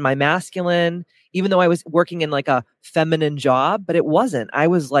more in my masculine, even though I was working in like a feminine job, but it wasn't. I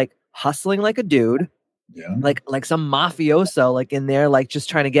was like hustling like a dude. Yeah. Like some mafioso, like in there, like just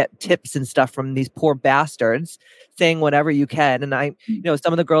trying to get tips and stuff from these poor bastards, saying whatever you can. And I,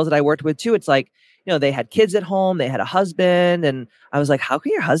 some of the girls that I worked with too, it's like, they had kids at home, they had a husband, and I was like, how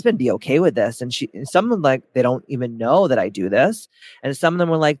can your husband be okay with this? And some of them, like, they don't even know that I do this. And some of them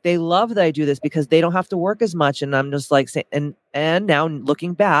were like, they love that I do this because they don't have to work as much. And I'm just like, and now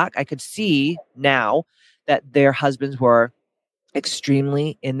looking back, I could see now that their husbands were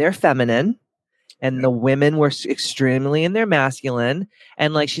extremely in their feminine. And the women were extremely in their masculine.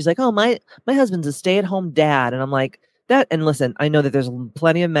 And like, she's like, oh, my husband's a stay-at-home dad. And I'm like, that. And listen, I know that there's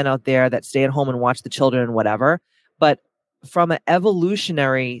plenty of men out there that stay at home and watch the children and whatever. But from an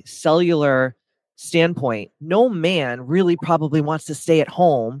evolutionary cellular standpoint, no man really probably wants to stay at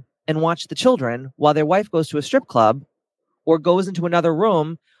home and watch the children while their wife goes to a strip club or goes into another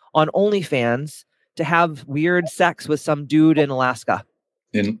room on OnlyFans to have weird sex with some dude in Alaska.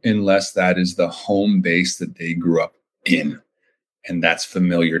 Unless that is the home base that they grew up in, and that's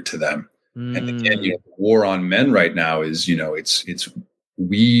familiar to them. And again, the war on men right now is, it's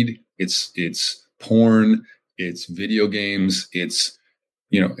weed, it's porn, it's video games, it's,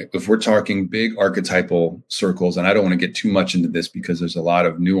 if we're talking big archetypal circles, and I don't want to get too much into this because there's a lot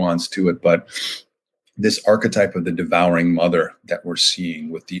of nuance to it, but this archetype of the devouring mother that we're seeing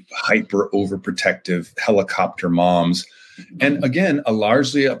with the hyper overprotective helicopter moms. And again,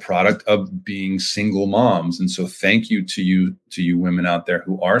 largely a product of being single moms. And so thank you to you women out there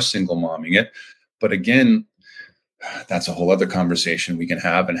who are single momming it. But again, that's a whole other conversation we can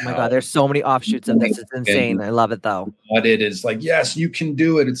have. And my God, there's so many offshoots of this. It's insane. I love it though. But it is like, yes, you can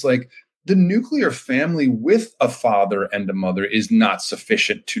do it. It's like the nuclear family with a father and a mother is not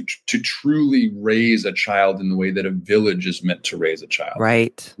sufficient to truly raise a child in the way that a village is meant to raise a child.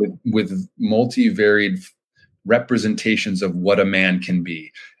 Right. With multivaried representations of what a man can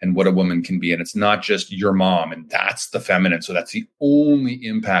be and what a woman can be. And it's not just your mom, and that's the feminine. So that's the only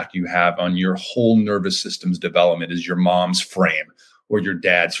impact you have on your whole nervous system's development is your mom's frame or your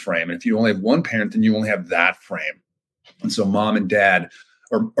dad's frame. And if you only have one parent, then you only have that frame. And so mom and dad,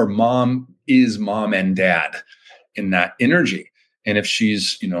 or mom is mom and dad in that energy. And if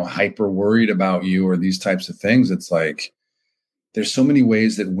she's, hyper worried about you or these types of things, it's like, there's so many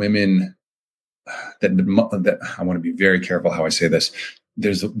ways that women that I want to be very careful how I say this.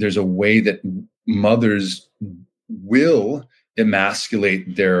 There's a way that mothers will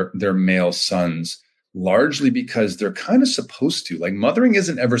emasculate their male sons, largely because they're kind of supposed to. Like, mothering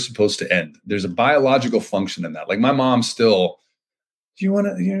isn't ever supposed to end. There's a biological function in that. Like, my mom still, do you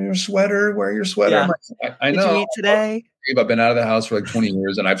want to, your sweater, wear your sweater? Yeah. I Did you know. eat today? I've been out of the house for like 20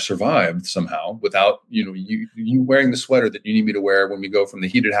 years and I've survived somehow without, you wearing the sweater that you need me to wear when we go from the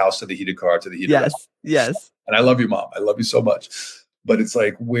heated house to the heated car to the heated house. Yes. And I love you, Mom. I love you so much. But it's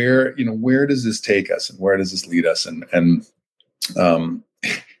like, where does this take us and where does this lead us? And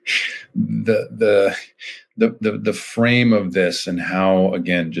the frame of this and how,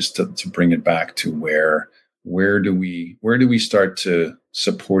 again, just to bring it back to where do we start to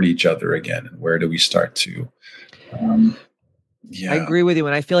support each other again? And where do we start to, I agree with you.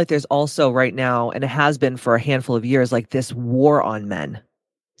 And I feel like there's also right now, and it has been for a handful of years, like this war on men.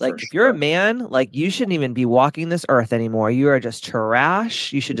 Like if you're a man, like you shouldn't even be walking this earth anymore. You are just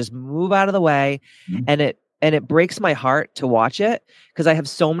trash. You should just move out of the way. Mm-hmm. And it breaks my heart to watch it because I have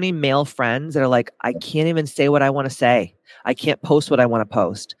so many male friends that are like, I can't even say what I want to say. I can't post what I want to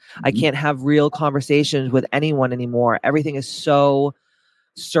post. Mm-hmm. I can't have real conversations with anyone anymore. Everything is so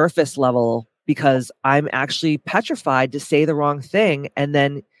surface level because I'm actually petrified to say the wrong thing and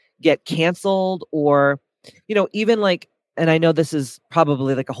then get canceled or, even like, and I know this is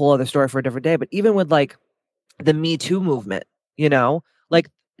probably like a whole other story for a different day, but even with like the Me Too movement, like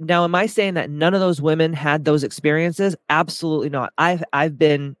now, am I saying that none of those women had those experiences? Absolutely not. I've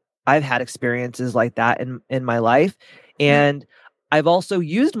had experiences like that in my life. And I've also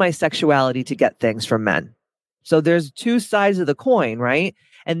used my sexuality to get things from men. So there's two sides of the coin, right?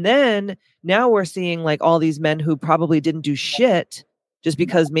 And then now we're seeing like all these men who probably didn't do shit just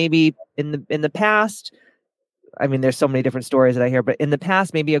because maybe in the past, I mean, there's so many different stories that I hear, but in the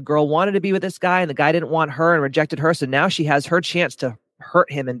past, maybe a girl wanted to be with this guy and the guy didn't want her and rejected her. So now she has her chance to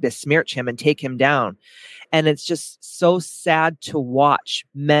hurt him and besmirch him and take him down. And it's just so sad to watch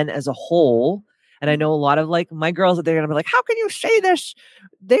men as a whole. And I know a lot of like my girls that they're going to be like, how can you say this?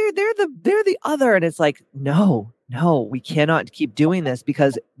 They're the other. And it's like, no, we cannot keep doing this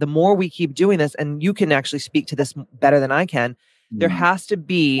because the more we keep doing this, and you can actually speak to this better than I can, there has to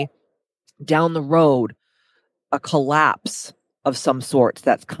be down the road a collapse of some sort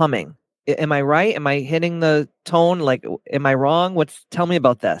that's coming. Am I right? Am I hitting the tone? Like, am I wrong? Tell me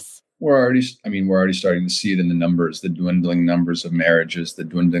about this. We're already starting to see it in the numbers, the dwindling numbers of marriages, the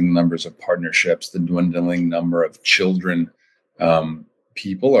dwindling numbers of partnerships, the dwindling number of children.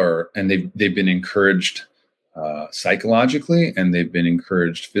 People they've been encouraged psychologically and they've been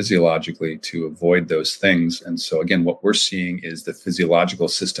encouraged physiologically to avoid those things. And so again, what we're seeing is the physiological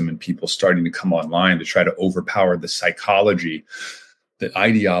system and people starting to come online to try to overpower the psychology, the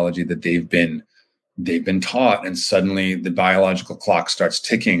ideology that they've been taught. And suddenly the biological clock starts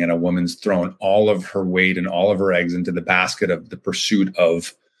ticking and a woman's thrown all of her weight and all of her eggs into the basket of the pursuit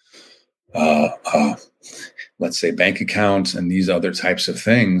of, let's say, bank accounts and these other types of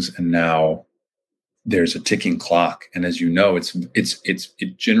things. And now there's a ticking clock. And as you know,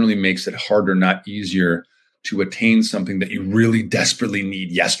 it generally makes it harder, not easier, to attain something that you really desperately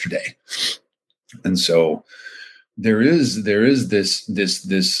need yesterday. And so there is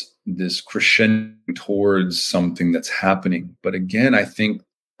this crescendo towards something that's happening. But again, I think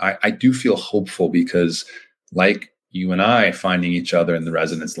I do feel hopeful because like you and I finding each other in the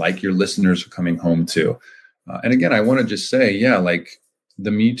resonance, like your listeners are coming home to. And again, I want to just say, like the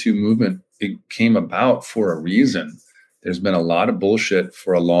Me Too movement, it came about for a reason. There's been a lot of bullshit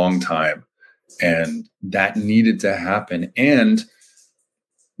for a long time, and that needed to happen. And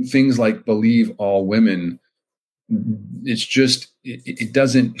things like Believe All Women, it's just, it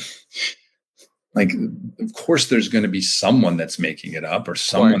doesn't, like, of course there's going to be someone that's making it up or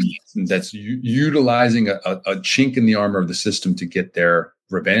someone that's utilizing a chink in the armor of the system to get their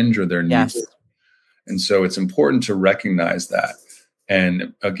revenge or their needs. Yes. And so it's important to recognize that.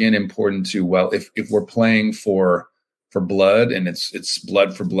 And again, important to, if we're playing for blood and it's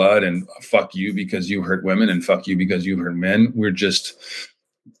blood for blood and fuck you because you hurt women and fuck you because you hurt men,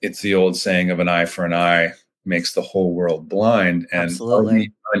 it's the old saying of an eye for an eye makes the whole world blind. And Absolutely. Are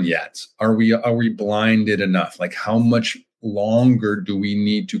we done yet? Are we blinded enough? Like, how much longer do we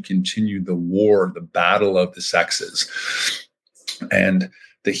need to continue the war, the battle of the sexes? And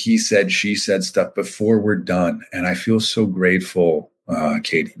the he said, she said stuff before we're done. And I feel so grateful,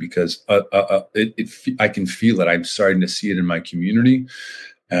 Katie, because I can feel it. I'm starting to see it in my community,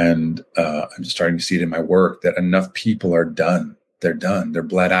 and I'm starting to see it in my work that enough people are done. They're done. They're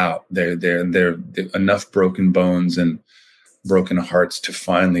bled out. They're enough broken bones and broken hearts to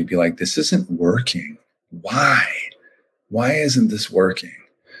finally be like, this isn't working. Why isn't this working?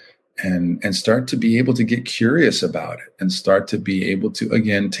 And start to be able to get curious about it and start to be able to,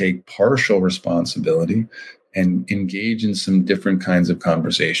 again, take partial responsibility and engage in some different kinds of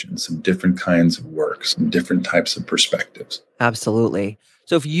conversations, some different kinds of work, some different types of perspectives. Absolutely.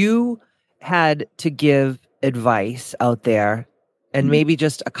 So if you had to give advice out there, and maybe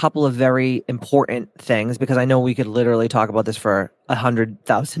just a couple of very important things, because I know we could literally talk about this for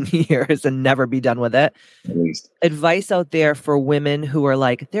 100,000 years and never be done with it. At least Advice out there for women who are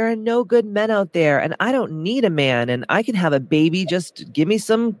like, there are no good men out there, and I don't need a man, and I can have a baby. Just give me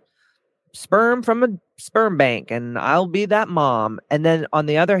some sperm from a sperm bank, and I'll be that mom. And then on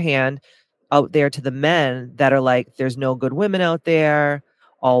the other hand, out there to the men that are like, there's no good women out there.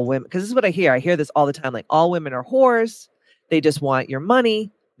 All women, because this is what I hear. I hear this all the time. Like, all women are whores. They just want your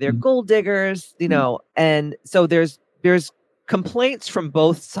money. They're gold diggers, and so there's complaints from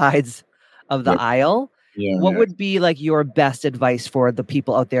both sides of the aisle. What would be like your best advice for the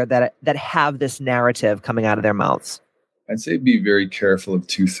people out there that have this narrative coming out of their mouths? I'd say be very careful of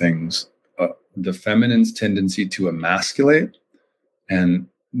two things: the feminine's tendency to emasculate and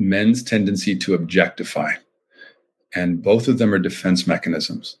men's tendency to objectify. And both of them are defense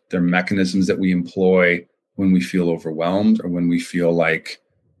mechanisms. They're mechanisms that we employ when we feel overwhelmed, or when we feel like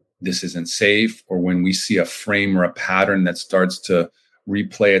this isn't safe, or when we see a frame or a pattern that starts to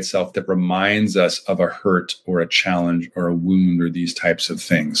replay itself that reminds us of a hurt or a challenge or a wound or these types of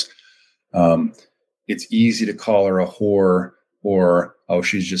things. It's easy to call her a whore, or, oh,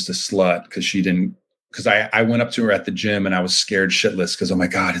 she's just a slut because I went up to her at the gym and I was scared shitless because, oh my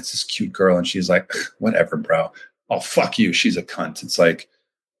God, it's this cute girl. And she's like, whatever, bro. Oh, fuck you. She's a cunt. It's like,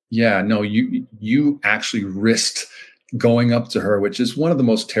 yeah, no, you actually risked going up to her, which is one of the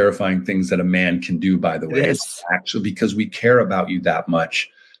most terrifying things that a man can do, by the way. Yes. Actually, because we care about you that much,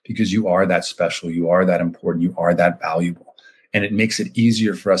 because you are that special, you are that important, you are that valuable. And it makes it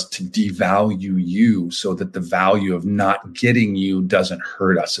easier for us to devalue you so that the value of not getting you doesn't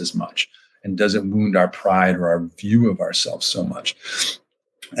hurt us as much and doesn't wound our pride or our view of ourselves so much.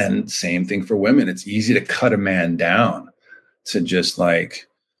 And same thing for women. It's easy to cut a man down, to just like,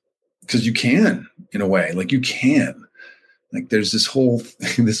 because you can, in a way, like you can. Like there's this whole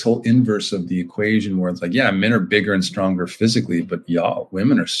inverse of the equation where it's like, yeah, men are bigger and stronger physically, but y'all,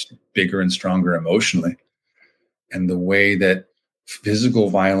 women are bigger and stronger emotionally. And the way that physical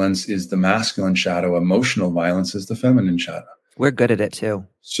violence is the masculine shadow, emotional violence is the feminine shadow. We're good at it too.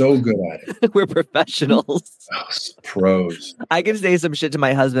 So good at it. We're professionals. Oh, pros. I can say some shit to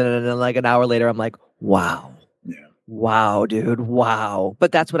my husband, and then like an hour later, I'm like, wow. Yeah. Wow, dude. Wow.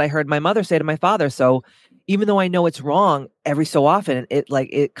 But that's what I heard my mother say to my father. So even though I know it's wrong, every so often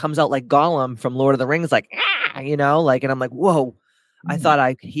it comes out like Gollum from Lord of the Rings, like, and I'm like, whoa, I thought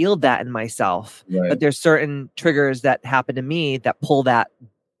I healed that in myself. Right. But there's certain triggers that happen to me that pull that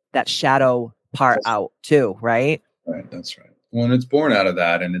shadow part out too, right? Right. That's right. Well, and it's born out of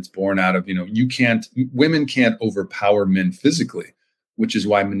that. And it's born out of, women can't overpower men physically, which is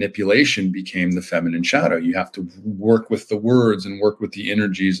why manipulation became the feminine shadow. You have to work with the words and work with the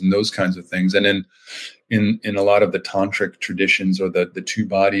energies and those kinds of things. And in a lot of the tantric traditions, or the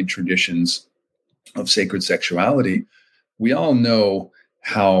two-bodied traditions of sacred sexuality, we all know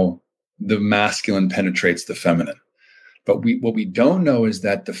how the masculine penetrates the feminine. But what we don't know is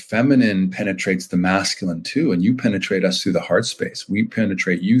that the feminine penetrates the masculine too. And you penetrate us through the heart space. We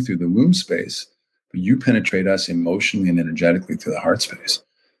penetrate you through the womb space, but you penetrate us emotionally and energetically through the heart space.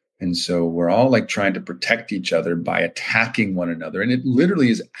 And so we're all like trying to protect each other by attacking one another. And it literally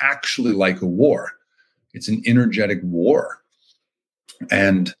is actually like a war. It's an energetic war.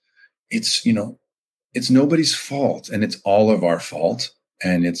 And it's nobody's fault, and it's all of our fault.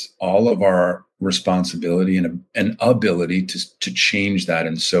 And it's all of our responsibility and ability to change that.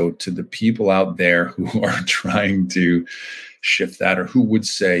 And so to the people out there who are trying to shift that, or who would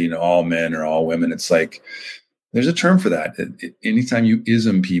say, all men or all women, it's like, there's a term for that. Anytime you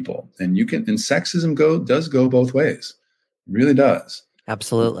ism people, and sexism does go both ways. It really does.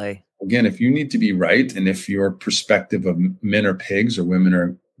 Absolutely. Again, if you need to be right, and if your perspective of men are pigs or women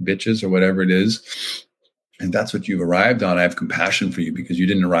are bitches or whatever it is, and that's what you've arrived on, I have compassion for you, because you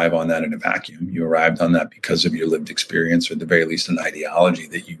didn't arrive on that in a vacuum. You arrived on that because of your lived experience, or at the very least an ideology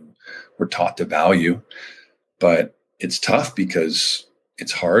that you were taught to value. But it's tough because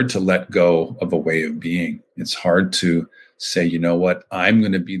it's hard to let go of a way of being. It's hard to say, you know what, I'm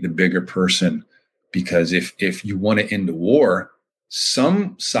going to be the bigger person, because if you want to end a war,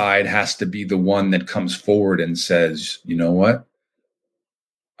 some side has to be the one that comes forward and says, you know what,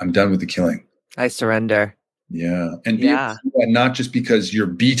 I'm done with the killing. I surrender. Yeah. And not just because you're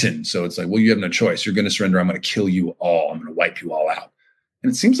beaten. So it's like, well, you have no choice. You're going to surrender. I'm going to kill you all. I'm going to wipe you all out. And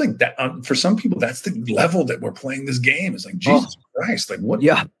it seems like that for some people, that's the level that we're playing this game. It's like, Jesus Christ, like what?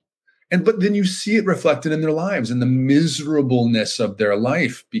 Yeah. but then you see it reflected in their lives and the miserableness of their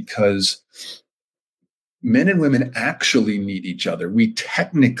life, because men and women actually need each other. We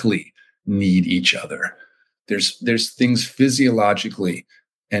technically need each other. There's things physiologically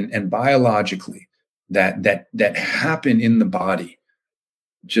and biologically that happen in the body.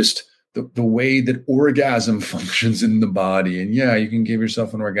 Just the way that orgasm functions in the body. And yeah, you can give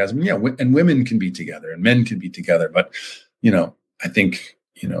yourself an orgasm. Yeah, and women can be together and men can be together. But I think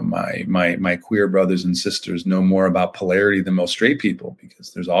my queer brothers and sisters know more about polarity than most straight people,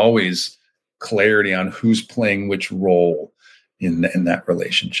 because there's always clarity on who's playing which role in that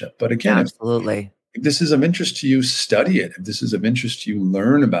relationship. But again, absolutely. If this is of interest to you, study it. If this is of interest to you,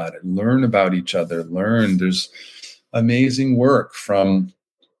 learn about it. Learn about each other. There's amazing work from,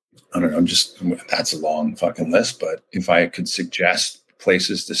 I don't know, that's a long fucking list, but if I could suggest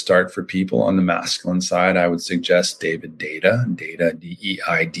places to start for people on the masculine side, I would suggest David Deida,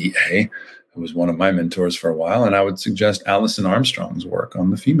 Deida, who was one of my mentors for a while. And I would suggest Alison Armstrong's work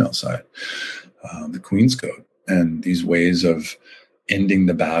on the female side, the Queen's Code, and these ways of ending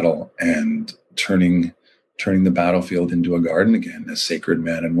the battle and turning the battlefield into a garden again as sacred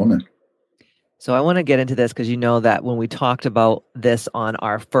man and woman. So I want to get into this because you know that when we talked about this on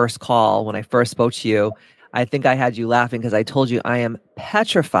our first call, when I first spoke to you, I think I had you laughing because I told you I am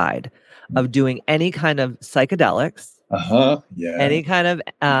petrified of doing any kind of psychedelics. Yeah. Any kind of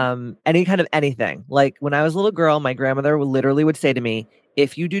anything. Like when I was a little girl, my grandmother literally would say to me,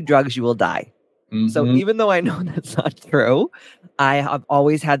 if you do drugs, you will die. Mm-hmm. So even though I know that's not true, I have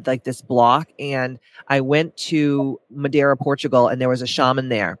always had like this block. And I went to Madeira, Portugal, and there was a shaman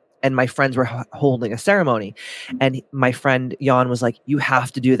there. And my friends were holding a ceremony. And my friend Jan was like, you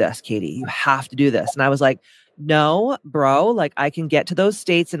have to do this, Katie. You have to do this. And I was like, no, bro, like I can get to those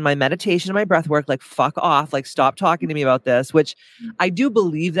states in my meditation and my breath work, like fuck off, like stop talking to me about this, which I do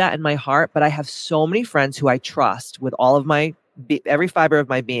believe that in my heart. But I have so many friends who I trust with all of every fiber of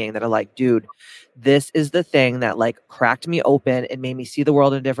my being that are like, dude, this is the thing that like cracked me open and made me see the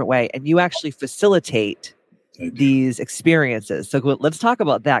world in a different way. And you actually facilitate these experiences. So let's talk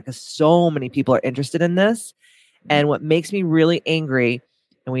about that, because so many people are interested in this. And what makes me really angry,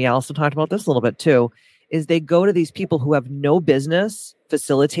 and we also talked about this a little bit too, is they go to these people who have no business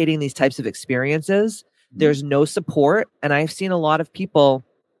facilitating these types of experiences. There's no support. And I've seen a lot of people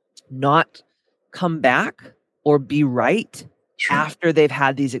not come back or be right after they've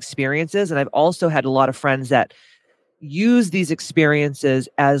had these experiences. And I've also had a lot of friends that use these experiences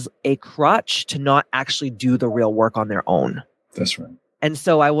as a crutch to not actually do the real work on their own. That's right. And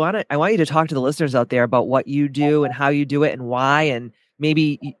so I want you to talk to the listeners out there about what you do and how you do it and why, and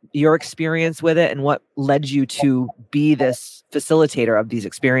maybe your experience with it and what led you to be this facilitator of these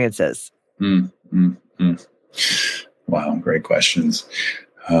experiences. Wow, great questions.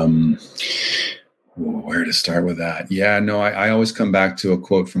 Where to start with that? Yeah, no, I always come back to a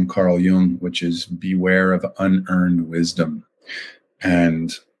quote from Carl Jung, which is beware of unearned wisdom.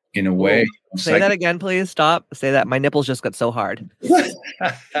 And in a way... Say that again, please. Stop. Say that. My nipples just got so hard.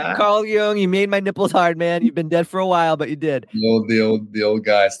 Carl Jung, you made my nipples hard, man. You've been dead for a while, but you did. The old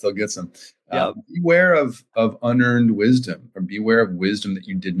guy still gets them. Yep. Beware of unearned wisdom, or beware of wisdom that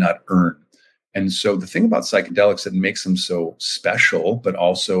you did not earn. And so the thing about psychedelics that makes them so special, but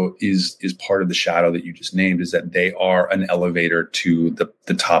also is part of the shadow that you just named, is that they are an elevator to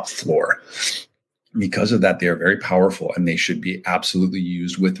the top floor. Because of that, they are very powerful, and they should be absolutely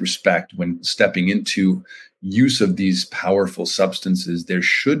used with respect. When stepping into use of these powerful substances, there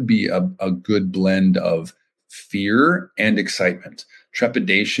should be a good blend of fear and excitement,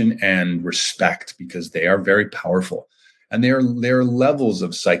 trepidation and respect, because they are very powerful. And there are levels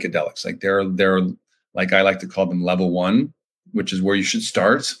of psychedelics. Like they're like, I like to call them level 1, which is where you should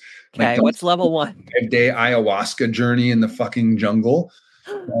start. Okay, like, what's level 1? 5-day ayahuasca journey in the fucking jungle.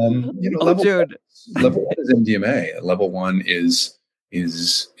 Level 1 is MDMA. Level 1 is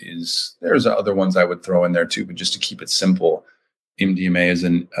there's other ones I would throw in there too, but just to keep it simple, MDMA is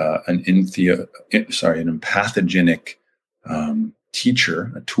an empathogenic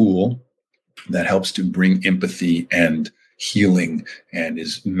teacher, a tool that helps to bring empathy and healing, and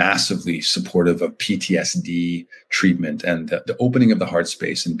is massively supportive of PTSD treatment and the opening of the heart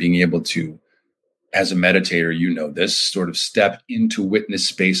space, and being able to, as a meditator, this sort of step into witness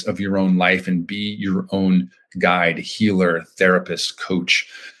space of your own life and be your own guide, healer, therapist, coach.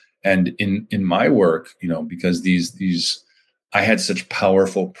 And in my work, because these I had such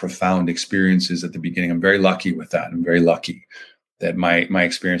powerful, profound experiences at the beginning. I'm very lucky with that. I'm very lucky that my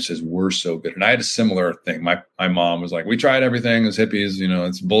experiences were so good. And I had a similar thing. My mom was like, we tried everything as hippies,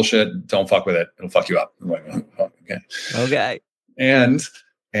 it's bullshit. Don't fuck with it. It'll fuck you up. I'm like, oh, okay. Okay. And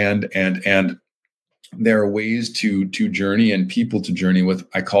And there are ways to journey and people to journey with.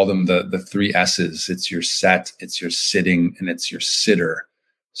 I call them the three S's. It's your set, it's your sitting, and it's your sitter.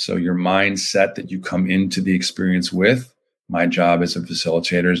 So your mindset that you come into the experience with. My job as a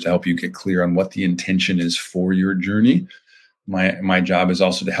facilitator is to help you get clear on what the intention is for your journey. My job is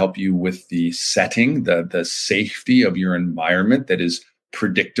also to help you with the setting, the safety of your environment that is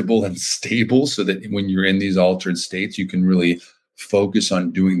predictable and stable, so that when you're in these altered states, you can really focus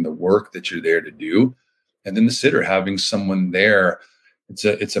on doing the work that you're there to do. And then the sitter, having someone there,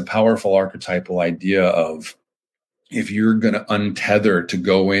 it's a powerful archetypal idea of, if you're going to untether to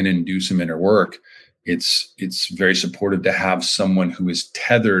go in and do some inner work, it's very supportive to have someone who is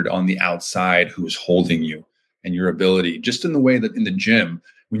tethered on the outside, who is holding you and your ability. Just in the way that in the gym,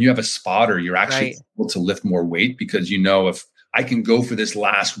 when you have a spotter, you're actually able to lift more weight, because you know, if I can go for this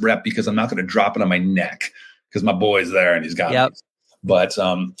last rep, because I'm not going to drop it on my neck because my boy's there and he's got me. But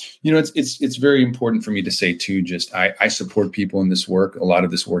it's very important for me to say too, just I support people in this work. A lot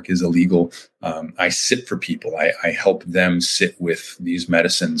of this work is illegal. I sit for people. I help them sit with these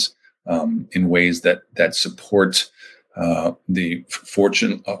medicines in ways that support the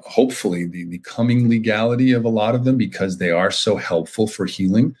fortune, hopefully the coming legality of a lot of them, because they are so helpful for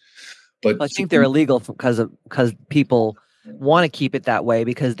healing. But I think they're illegal because people want to keep it that way,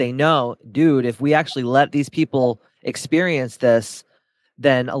 because they know, dude, if we actually let these people experience this,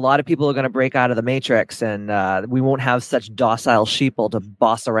 then a lot of people are going to break out of the matrix, and we won't have such docile sheeple to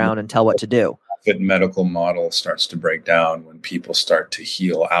boss around and tell what to do. The medical model starts to break down when people start to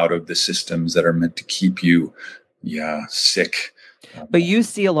heal out of the systems that are meant to keep you sick. But you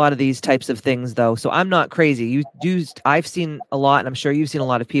see a lot of these types of things, though. So I'm not crazy. I've seen a lot, and I'm sure you've seen a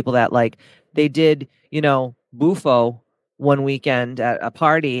lot of people that, like, they did, Bufo one weekend at a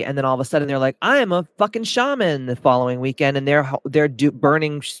party, and then all of a sudden they're like, I am a fucking shaman the following weekend, and they're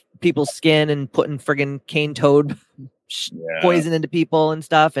burning people's skin and putting friggin' cane toad poison into people and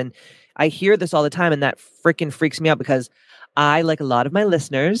stuff. And I hear this all the time, and that freaking freaks me out, because I, like a lot of my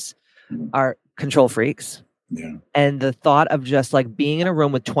listeners, are control freaks. Yeah. And the thought of just like being in a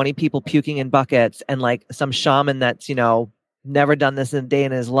room with 20 people puking in buckets, and like some shaman that's, never done this in a day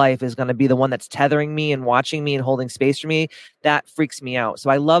in his life is going to be the one that's tethering me and watching me and holding space for me, that freaks me out. So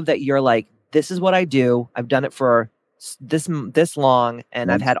I love that you're like, this is what I do. I've done it for this long,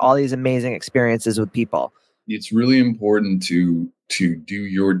 and I've had all these amazing experiences with people. It's really important to do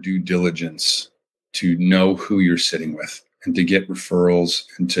your due diligence, to know who you're sitting with, and to get referrals,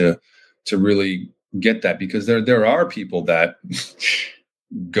 and to really get that, because there are people that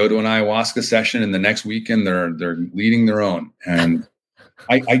go to an ayahuasca session and the next weekend they're leading their own. And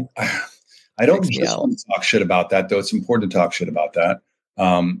I don't just want to talk shit about that, though. It's important to talk shit about that,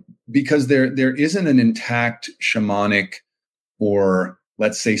 because there isn't an intact shamanic, or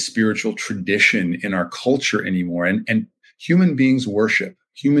let's say spiritual tradition in our culture anymore. And human beings worship.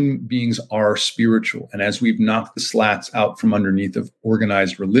 Human beings are spiritual. And as we've knocked the slats out from underneath of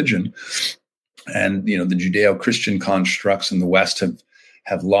organized religion, and the Judeo-Christian constructs in the West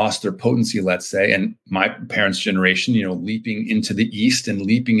have lost their potency, let's say. And my parents' generation, leaping into the East and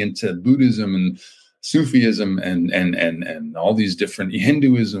leaping into Buddhism and Sufism and all these different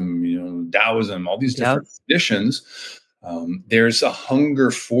Hinduism, Taoism, all these different traditions. There's a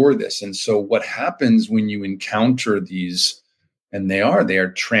hunger for this. And so what happens when you encounter these, and they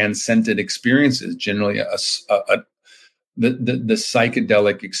are transcendent experiences, generally the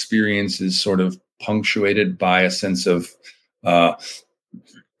psychedelic experience is sort of punctuated by a sense of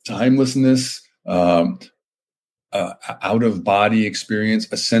timelessness, out of body experience,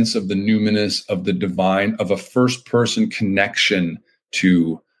 a sense of the numinous, of the divine, of a first person connection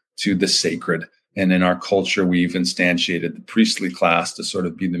to the sacred. And in our culture, we've instantiated the priestly class to sort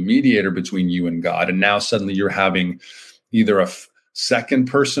of be the mediator between you and God. And now suddenly you're having either a second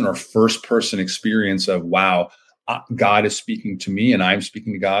person or first person experience of, wow, God is speaking to me and I'm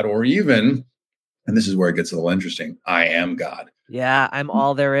speaking to God, or even, and this is where it gets a little interesting, I am God. Yeah, I'm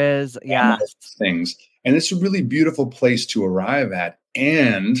all there is. Yeah. Things. And it's a really beautiful place to arrive at.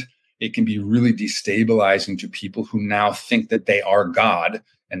 And it can be really destabilizing to people who now think that they are God,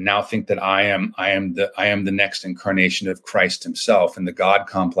 and now think that I am the next incarnation of Christ himself, and the God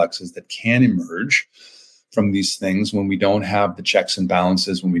complexes that can emerge from these things when we don't have the checks and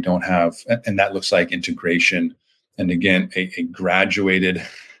balances, when we don't have, and that looks like integration. And again, a graduated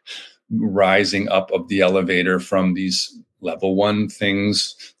rising up of the elevator from these level 1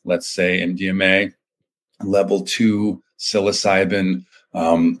 things, let's say MDMA, level 2 psilocybin,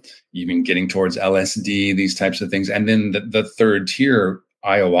 even getting towards LSD, these types of things. And then the third tier,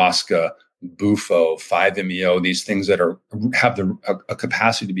 ayahuasca, Bufo, 5-MeO, these things that have a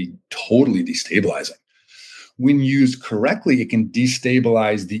capacity to be totally destabilizing. When used correctly, it can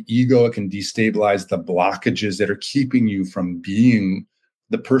destabilize the ego. It can destabilize the blockages that are keeping you from being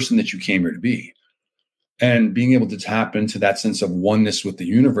the person that you came here to be. And being able to tap into that sense of oneness with the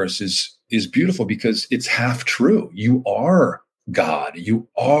universe is beautiful, because it's half true. You are God. You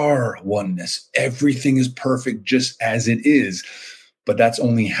are oneness. Everything is perfect just as it is. But that's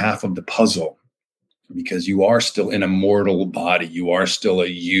only half of the puzzle, because you are still in a mortal body. You are still a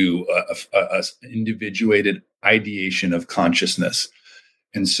individuated ideation of consciousness.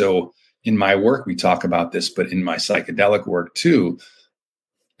 And so in my work, we talk about this, but in my psychedelic work too,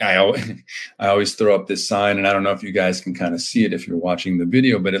 I always throw up this sign, and I don't know if you guys can kind of see it if you're watching the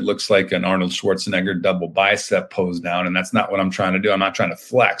video, but it looks like an Arnold Schwarzenegger double bicep pose down. And that's not what I'm trying to do. I'm not trying to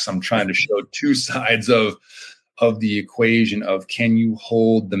flex. I'm trying to show two sides of the equation of, can you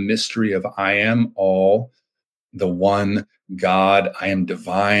hold the mystery of I am all, the one God, I am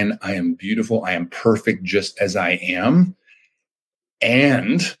divine, I am beautiful, I am perfect just as I am,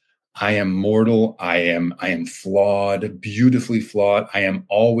 and I am mortal, I am flawed, beautifully flawed, I am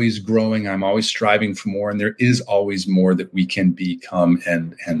always growing, I'm always striving for more, and there is always more that we can become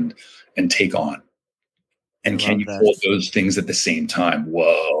and take on. And can you hold those things at the same time?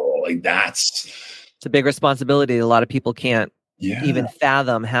 Whoa, like it's a big responsibility a lot of people can't even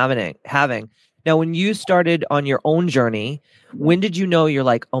fathom having. Now, when you started on your own journey, when did you know you're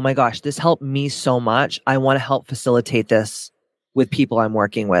like, oh my gosh, this helped me so much, I want to help facilitate this with people I'm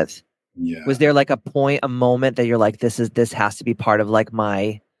working with? Yeah. Was there like a moment that you're like, this has to be part of like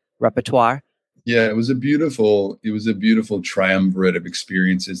my repertoire? Yeah, it was a beautiful triumvirate of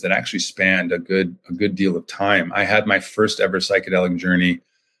experiences that actually spanned a good deal of time. I had my first ever psychedelic journey.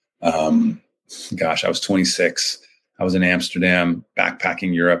 I was 26. I was in Amsterdam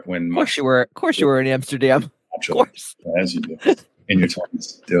backpacking Europe when. Of course you were in Amsterdam. Actually, of course. As you do in your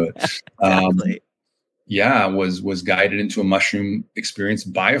 20s, do it. Exactly. Was guided into a mushroom experience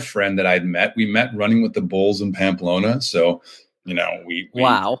by a friend that I'd met. We met running with the bulls in Pamplona. So, we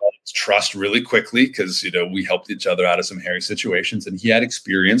trust really quickly, because, we helped each other out of some hairy situations, and he had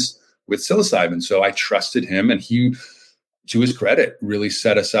experience with psilocybin. So I trusted him, and he, to his credit, really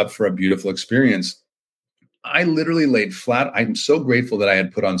set us up for a beautiful experience. I literally laid flat. I'm so grateful that I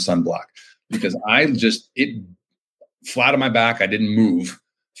had put on sunblock, because it flat on my back. I didn't move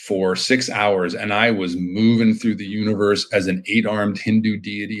for 6 hours, and I was moving through the universe as an 8-armed Hindu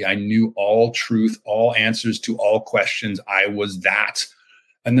deity. I knew all truth, all answers to all questions. I was that.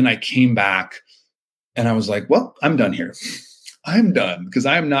 And then I came back and I was like, well, I'm done here. I'm done, because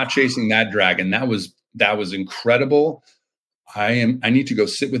I am not chasing that dragon. That was incredible. I need to go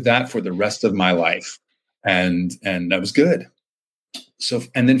sit with that for the rest of my life. And that was good. So,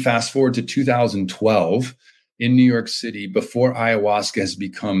 and then fast forward to 2012 in New York City, before ayahuasca has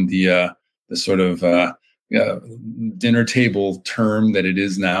become the sort of dinner table term that it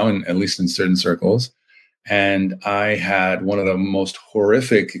is now, and at least in certain circles. And I had one of the most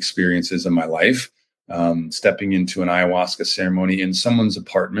horrific experiences of my life, stepping into an ayahuasca ceremony in someone's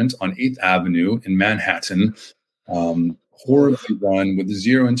apartment on 8th Avenue in Manhattan, horribly run with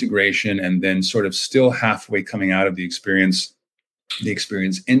zero integration, and then sort of still halfway coming out of the experience. The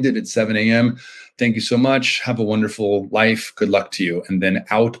experience ended at 7 a.m. Thank you so much. Have a wonderful life. Good luck to you. And then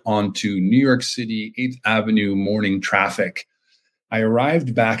out onto New York City, 8th Avenue, morning traffic. I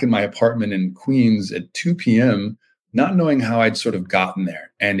arrived back in my apartment in Queens at 2 p.m., not knowing how I'd sort of gotten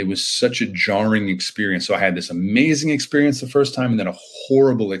there. And it was such a jarring experience. So I had this amazing experience the first time, and then a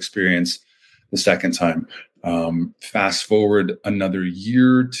horrible experience the second time. Fast forward another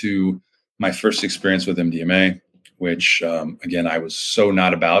year to my first experience with MDMA, which, again, I was so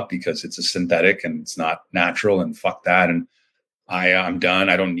not about, because it's a synthetic and it's not natural, and fuck that. And I'm done.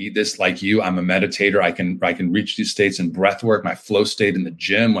 I don't need this. Like you, I'm a meditator. I can reach these states in breath work, my flow state in the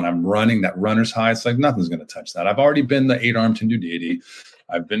gym when I'm running, that runner's high. It's like nothing's going to touch that. I've already been the 8-armed Hindu deity.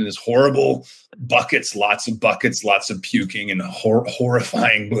 I've been in this horrible buckets, lots of puking and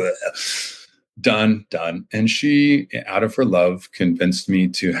horrifying. Bleh. Done. And she, out of her love, convinced me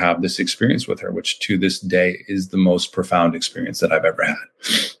to have this experience with her, which to this day is the most profound experience that I've ever had.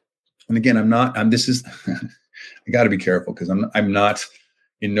 And again, I got to be careful, because I'm not,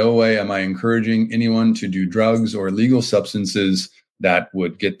 in no way am I encouraging anyone to do drugs or illegal substances that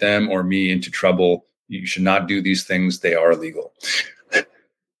would get them or me into trouble. You should not do these things. They are illegal.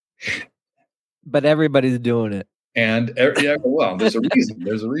 But everybody's doing it. And well, there's a reason.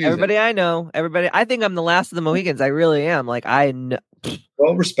 Everybody I know, I think I'm the last of the Mohicans. I really am. Like,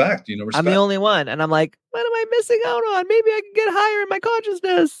 well, respect. Respect. I'm the only one, and I'm like, what am I missing out on? Maybe I can get higher in my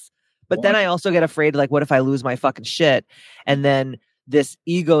consciousness. But then I also get afraid, like, what if I lose my fucking shit? And then this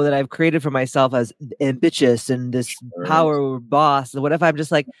ego that I've created for myself as ambitious and this power boss. What if I'm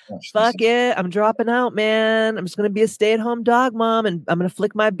just like, fuck it, I'm dropping out, man. I'm just going to be a stay-at-home dog mom and I'm going to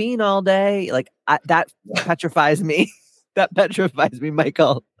flick my bean all day. Like that petrifies me. That petrifies me,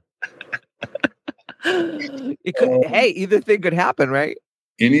 Mikaal. Hey, either thing could happen, right?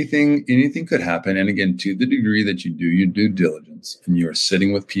 Anything could happen. And again, to the degree that you do your due diligence and you are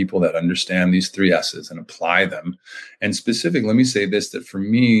sitting with people that understand these 3 S's and apply them. And specific, let me say this, that for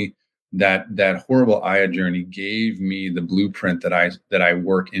me, that horrible Aya journey gave me the blueprint that I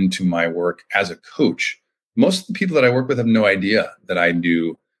work into my work as a coach. Most of the people that I work with have no idea that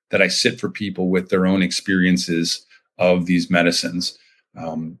I sit for people with their own experiences of these medicines.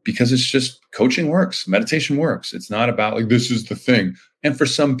 Because it's just coaching works, meditation works. It's not about like, this is the thing. And for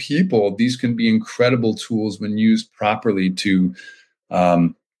some people, these can be incredible tools when used properly to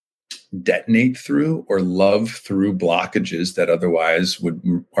detonate through or love through blockages that otherwise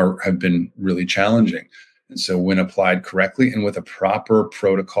have been really challenging. And so when applied correctly and with a proper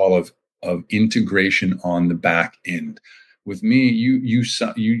protocol of integration on the back end, with me,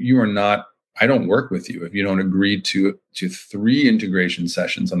 you are not, I don't work with you if you don't agree to 3 integration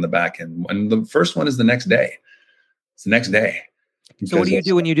sessions on the back end. And the first one is the next day. It's the next day. So what do you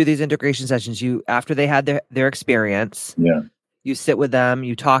do when you do these integration sessions? You, after they had their experience, you sit with them,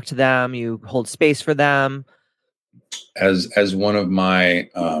 you talk to them, you hold space for them. As one of my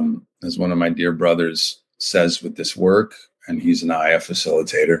dear brothers says with this work, and he's an Aya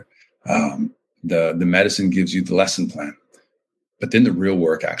facilitator, the medicine gives you the lesson plan. But then the real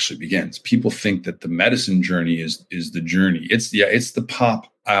work actually begins. People think that the medicine journey is the journey. It's the pop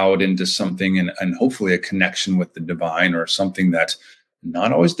out into something and hopefully a connection with the divine or something that's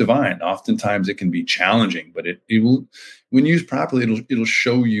not always divine. Oftentimes it can be challenging, but it will, when used properly, it'll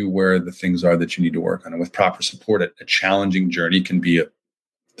show you where the things are that you need to work on. And with proper support, a challenging journey can be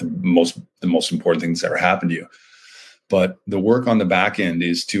the most important thing that's ever happened to you. But the work on the back end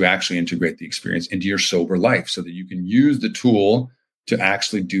is to actually integrate the experience into your sober life so that you can use the tool to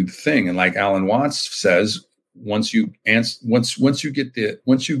actually do the thing. And like Alan Watts says, once you get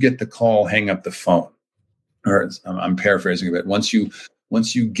the call, hang up the phone. Or I'm paraphrasing a bit. Once you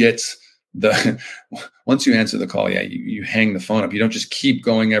answer the call, you hang the phone up. You don't just keep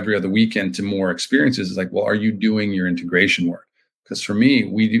going every other weekend to more experiences. It's like, well, are you doing your integration work? Because for me,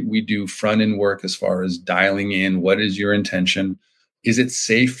 we do front end work as far as dialing in. What is your intention? Is it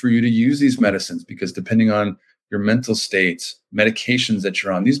safe for you to use these medicines? Because depending on your mental states, medications that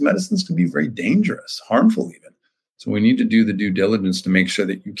you're on, these medicines can be very dangerous, harmful even. So we need to do the due diligence to make sure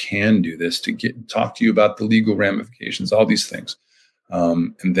that you can do this, to talk to you about the legal ramifications, all these things,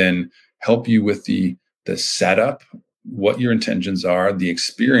 and then help you with the setup, what your intentions are, the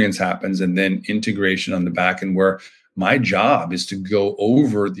experience happens, and then integration on the back end, where my job is to go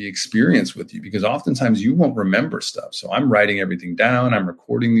over the experience with you, because oftentimes you won't remember stuff. So I'm writing everything down. I'm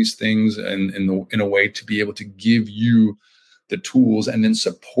recording these things in a way to be able to give you the tools and then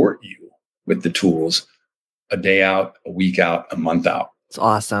support you with the tools a day out, a week out, a month out. It's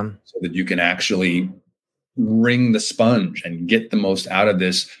awesome. So that you can actually wring the sponge and get the most out of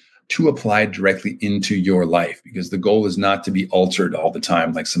this to apply directly into your life, because the goal is not to be altered all the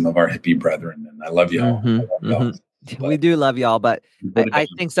time like some of our hippie brethren. And I love y'all. We do love y'all, but I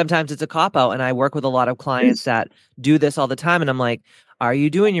think sometimes it's a cop-out, and I work with a lot of clients that do this all the time, and I'm like, are you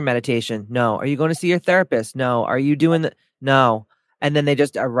doing your meditation? No. Are you going to see your therapist? No. Are you doing no? And then they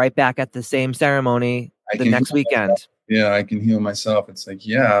just are right back at the same ceremony the next weekend. Yeah, I can heal myself. It's like,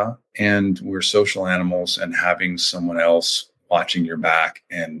 yeah, and we're social animals, and having someone else watching your back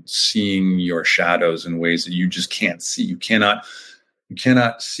and seeing your shadows in ways that you just can't see. You cannot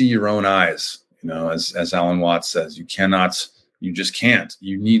see your own eyes. You know, as Alan Watts says, you just can't.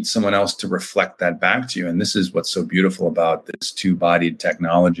 You need someone else to reflect that back to you. And this is what's so beautiful about this 2-bodied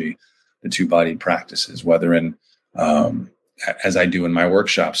technology, the 2-bodied practices, whether in, as I do in my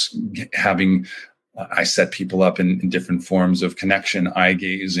workshops, I set people up in different forms of connection, eye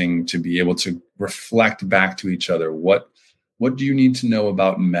gazing, to be able to reflect back to each other. What do you need to know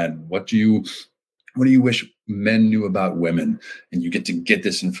about men? What do you wish men knew about women? And you get to get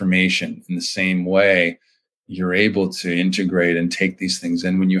this information in the same way. You're able to integrate and take these things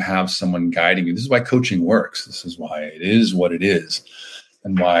in when you have someone guiding you. This is why coaching works. This is why it is what it is.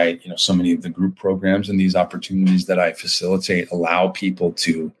 And why, so many of the group programs and these opportunities that I facilitate allow people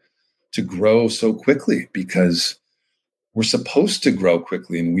to grow so quickly, because we're supposed to grow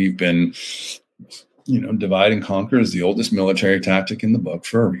quickly. And we've been, divide and conquer is the oldest military tactic in the book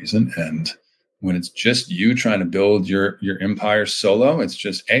for a reason. And When it's just you trying to build your empire solo, it's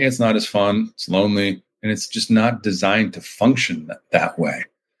just it's not as fun, it's lonely, and it's just not designed to function that way.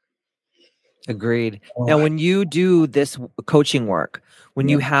 Agreed. Now, when you do this coaching work, when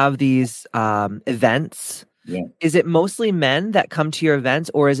you have these events, is it mostly men that come to your events,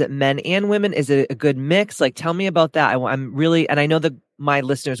 or is it men and women? Is it a good mix? Like, tell me about that. I'm really, and I know that my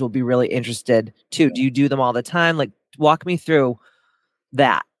listeners will be really interested too. Do you do them all the time? Like, walk me through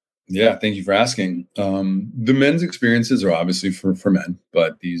that. Yeah, thank you for asking. The men's experiences are obviously for men,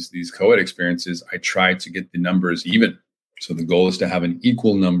 but these co-ed experiences, I try to get the numbers even. So the goal is to have an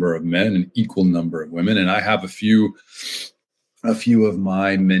equal number of men, an equal number of women, and I have a few of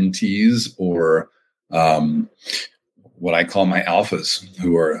my mentees, or what I call my alphas,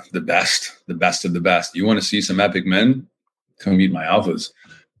 who are the best of the best. You want to see some epic men? Come meet my alphas.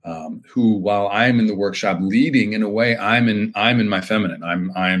 Who, while I'm in the workshop leading, in a way, I'm in my feminine.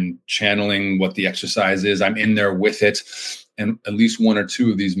 I'm channeling what the exercise is. I'm in there with it, and at least one or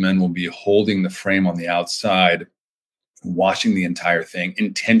two of these men will be holding the frame on the outside, watching the entire thing,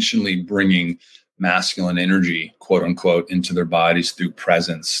 intentionally bringing masculine energy, quote unquote, into their bodies through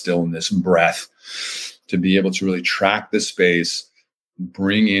presence, stillness, breath, to be able to really track the space,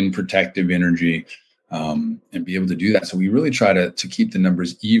 bring in protective energy. And be able to do that. So we really try to keep the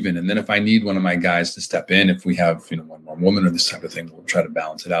numbers even. And then if I need one of my guys to step in, if we have, one more woman or this type of thing, we'll try to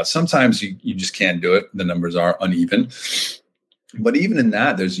balance it out. Sometimes you just can't do it. The numbers are uneven. But even in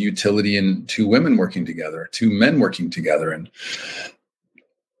that, there's utility in two women working together, two men working together. And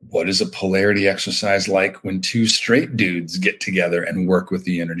what is a polarity exercise like when two straight dudes get together and work with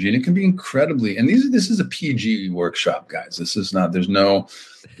the energy? And it can be incredibly, and this is a PG workshop, guys. This is not, there's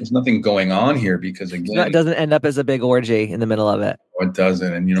nothing going on here, because again, it doesn't end up as a big orgy in the middle of it. It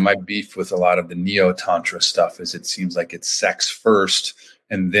doesn't. And, my beef with a lot of the neo-tantra stuff is it seems like it's sex first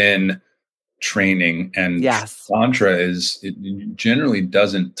and then training. And tantra it generally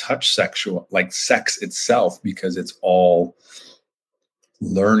doesn't touch sex itself, because it's all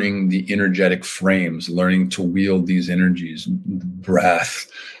learning the energetic frames, learning to wield these energies, breath,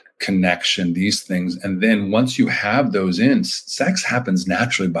 connection, these things. And then once you have those in, sex happens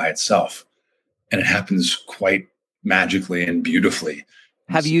naturally by itself. And it happens quite magically and beautifully.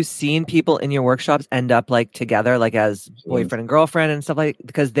 Have you seen people in your workshops end up like together, like as boyfriend and girlfriend and stuff, like,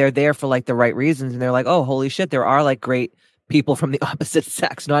 because they're there for like the right reasons, and they're like, oh, holy shit, there are like great people from the opposite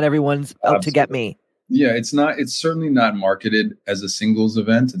sex. Not everyone's out to get me. Yeah, it's certainly not marketed as a singles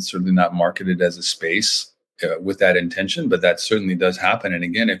event. It's certainly not marketed as a space with that intention, but that certainly does happen. And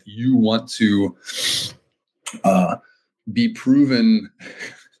again, if you want to be proven,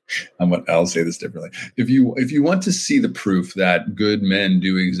 I'll say this differently. If you want to see the proof that good men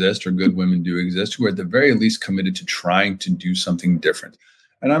do exist or good women do exist, who are at the very least committed to trying to do something different.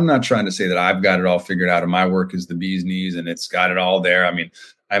 And I'm not trying to say that I've got it all figured out and my work is the bee's knees and it's got it all there. I mean,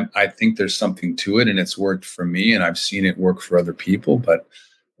 I think there's something to it, and it's worked for me, and I've seen it work for other people. But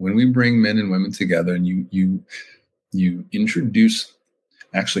when we bring men and women together, and you introduce,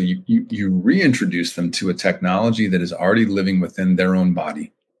 actually you reintroduce them to a technology that is already living within their own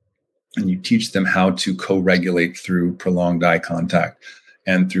body, and you teach them how to co-regulate through prolonged eye contact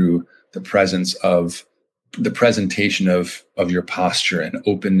and through the presence of the presentation of your posture and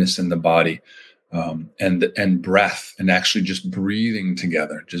openness in the body. And breath, and actually just breathing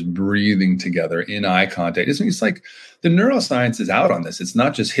together in eye contact. It's like the neuroscience is out on this. It's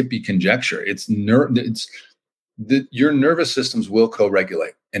not just hippie conjecture. Your nervous systems will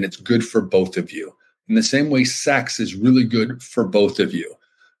co-regulate, and it's good for both of you. In the same way, sex is really good for both of you.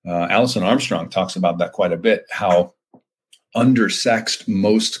 Alison Armstrong talks about that quite a bit, how undersexed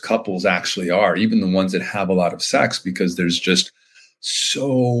most couples actually are, even the ones that have a lot of sex, because there's just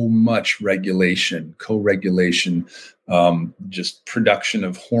so much regulation, co-regulation, just production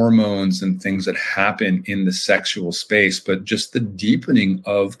of hormones and things that happen in the sexual space, but just the deepening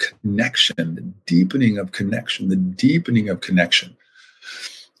of connection.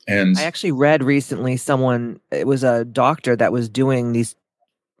 And I actually read recently it was a doctor that was doing these,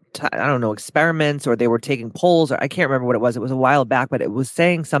 I don't know, experiments, or they were taking polls, or I can't remember what it was. It was a while back, but it was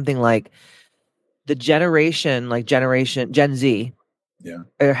saying something like the generation Gen Z,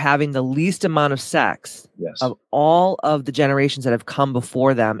 are having the least amount of sex of all of the generations that have come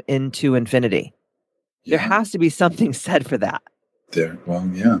before them into infinity. There has to be something said for that.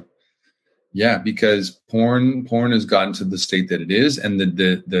 Yeah, because porn has gotten to the state that it is, and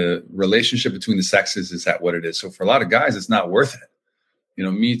the relationship between the sexes is at what it is. So for a lot of guys, it's not worth it.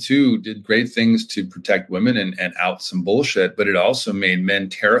 Me Too did great things to protect women and out some bullshit, but it also made men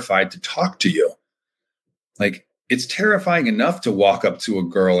terrified to talk to you. Like, it's terrifying enough to walk up to a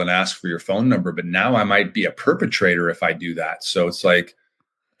girl and ask for your phone number, but now I might be a perpetrator if I do that. So it's like,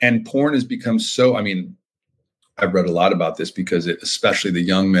 and porn has become so, I mean, I've read a lot about this because especially the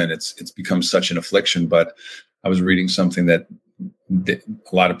young men, it's become such an affliction. But I was reading something that a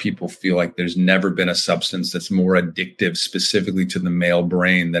lot of people feel like there's never been a substance that's more addictive specifically to the male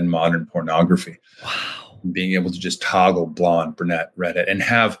brain than modern pornography. Wow. Being able to just toggle blonde, brunette, redhead, and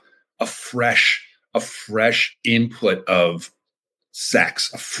have a fresh input of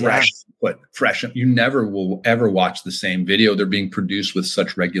sex, a fresh input, fresh. You never will ever watch the same video. They're being produced with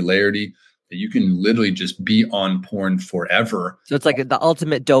such regularity that you can literally just be on porn forever. So it's like the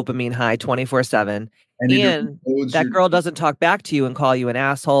ultimate dopamine high 24/7. And that girl doesn't talk back to you and call you an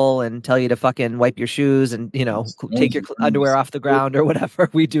asshole and tell you to fucking wipe your shoes and, take your underwear off the ground or whatever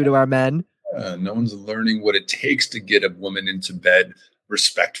we do to our men. No one's learning what it takes to get a woman into bed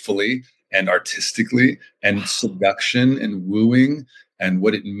respectfully and artistically, and seduction and wooing, and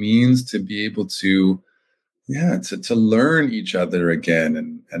what it means to be able to learn each other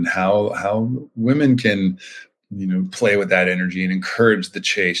again, and how women can play with that energy and encourage the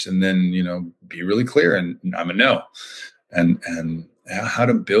chase, and then be really clear and I'm a no, and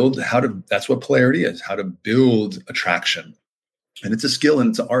that's what polarity is, how to build attraction. And it's a skill and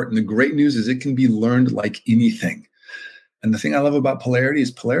it's an art, and the great news is it can be learned like anything. And the thing I love about polarity is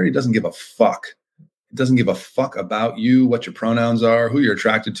polarity doesn't give a fuck. It doesn't give a fuck about you, what your pronouns are, who you're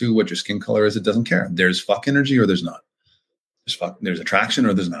attracted to, what your skin color is. It doesn't care. There's fuck energy or there's not. There's attraction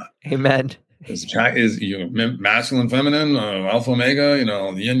or there's not. Amen. Is masculine, feminine, alpha, omega,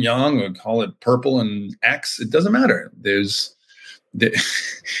 yin, yang, we call it purple and X. It doesn't matter. It's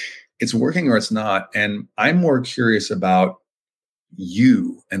working or it's not. And I'm more curious about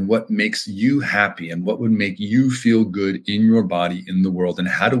you and what makes you happy and what would make you feel good in your body, in the world, and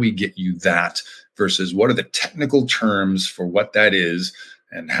how do we get you that versus what are the technical terms for what that is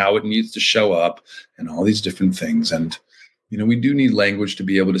and how it needs to show up and all these different things. And we do need language to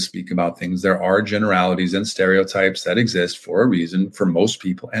be able to speak about things. There are generalities and stereotypes that exist for a reason for most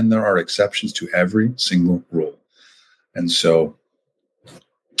people, and there are exceptions to every single rule. And so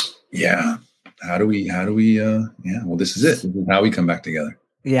how do we this is it. This is how we come back together.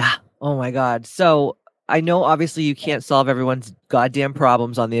 Yeah. Oh my God. So I know obviously you can't solve everyone's goddamn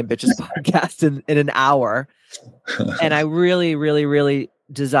problems on the Ambitious podcast in an hour. And I really, really, really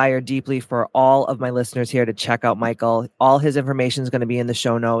desire deeply for all of my listeners here to check out Mikaal. All his information is going to be in the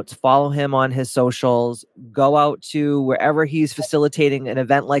show notes. Follow him on his socials. Go out to wherever he's facilitating an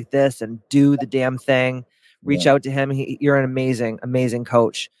event like this and do the damn thing. Reach out to him. You're an amazing, amazing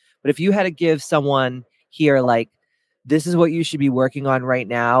coach. But if you had to give someone here, like, this is what you should be working on right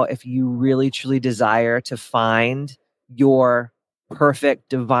now, if you really, truly desire to find your perfect,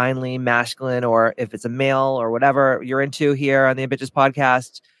 divinely masculine, or if it's a male or whatever you're into here on the Ambitious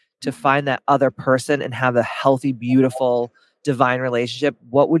podcast, to find that other person and have a healthy, beautiful, divine relationship,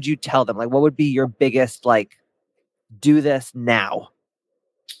 what would you tell them? Like, what would be your biggest, like, do this now?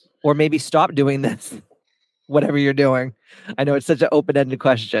 Or maybe stop doing this, whatever you're doing. I know it's such an open-ended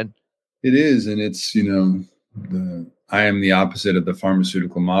question. It is. And it's, I am the opposite of the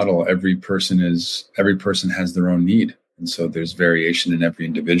pharmaceutical model. Every person has their own need. And so there's variation in every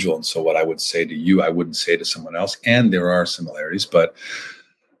individual. And so what I would say to you, I wouldn't say to someone else. And there are similarities, but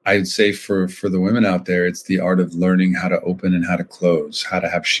I'd say for the women out there, it's the art of learning how to open and how to close, how to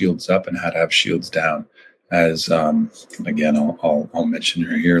have shields up and how to have shields down. As again, I'll mention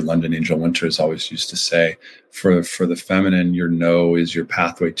her here. London Angel Winters always used to say, for the feminine, your no is your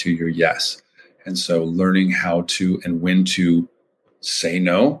pathway to your yes. And so learning how to and when to say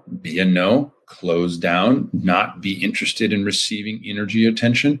no, be a no, close down, not be interested in receiving energy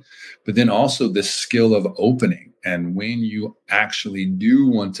attention, but then also this skill of opening. And when you actually do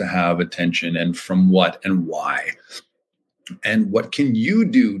want to have attention, and from what and why. And what can you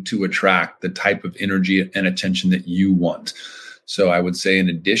do to attract the type of energy and attention that you want? So I would say, in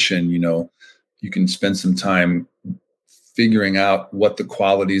addition, you can spend some time figuring out what the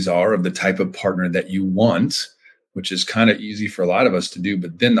qualities are of the type of partner that you want, which is kind of easy for a lot of us to do.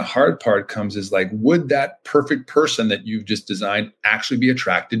 But then the hard part comes is like, would that perfect person that you've just designed actually be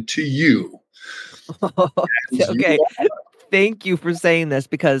attracted to you? Okay. Thank you for saying this,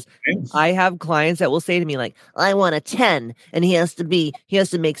 because I have clients that will say to me, like, I want a 10 and he has to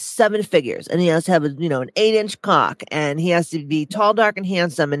make 7 figures and he has to have an 8-inch cock and he has to be tall, dark, and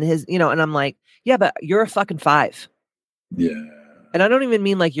handsome. And and I'm like, yeah, but you're a fucking 5. Yeah. And I don't even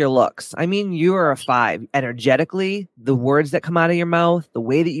mean like your looks. I mean, you are a 5 energetically, the words that come out of your mouth, the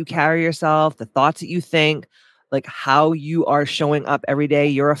way that you carry yourself, the thoughts that you think. like how you are showing up every day,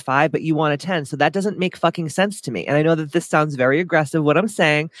 you're a 5, but you want a 10. So that doesn't make fucking sense to me. And I know that this sounds very aggressive, what I'm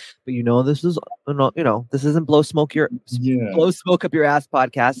saying, but this is, this isn't blow smoke up your ass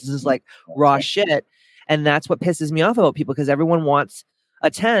podcast. This is like raw shit. And that's what pisses me off about people, because everyone wants a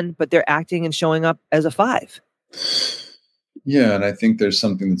 10, but they're acting and showing up as a 5. Yeah, and I think there's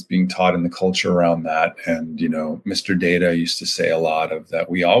something that's being taught in the culture around that. And, Mr. Data used to say a lot of that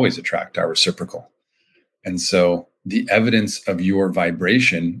we always attract our reciprocal. And so the evidence of your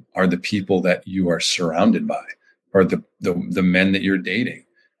vibration are the people that you are surrounded by, or the men that you're dating.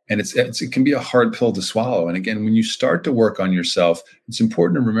 And it can be a hard pill to swallow. And again, when you start to work on yourself, it's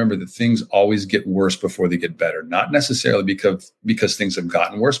important to remember that things always get worse before they get better. Not necessarily because things have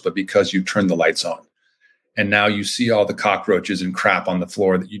gotten worse, but because you turn the lights on. And now you see all the cockroaches and crap on the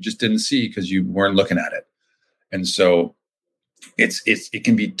floor that you just didn't see because you weren't looking at it. And so it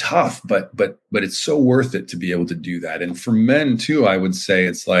can be tough, but it's so worth it to be able to do that. And for men too, I would say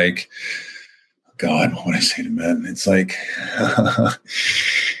it's like, God, what would I say to men? It's like,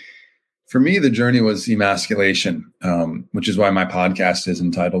 for me, the journey was emasculation, which is why my podcast is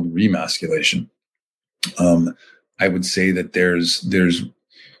entitled Remasculation. I would say that there's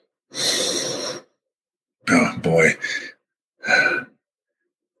oh boy,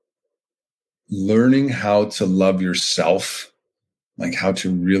 learning how to love yourself, like how to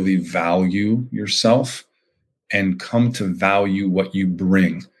really value yourself and come to value what you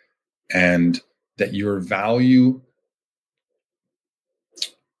bring, and that your value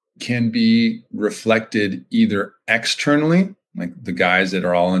can be reflected either externally, like the guys that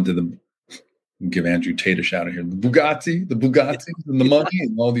are all into give Andrew Tate a shout out here, the Bugatti and the money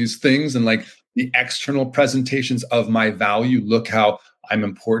and all these things, and like the external presentations of my value. Look how I'm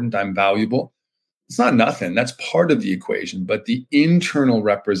important, I'm valuable. It's not nothing. That's part of the equation, but the internal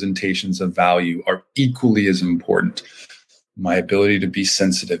representations of value are equally as important. My ability to be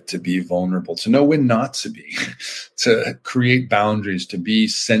sensitive, to be vulnerable, to know when not to be, to create boundaries, to be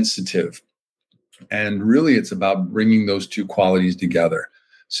sensitive. And really, it's about bringing those two qualities together.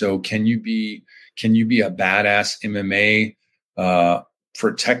 So can you be a badass MMA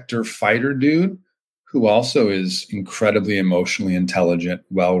protector fighter dude who also is incredibly emotionally intelligent,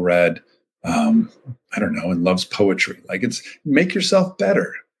 well-read, and loves poetry? Like, it's make yourself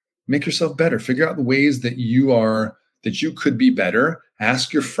better. Figure out the ways that you could be better.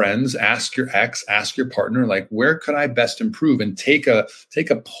 Ask your friends, ask your ex, ask your partner, like, where could I best improve? And take a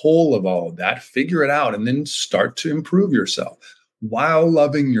poll of all of that, figure it out, and then start to improve yourself while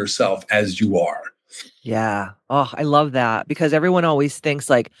loving yourself as you are. Yeah. Oh, I love that, because everyone always thinks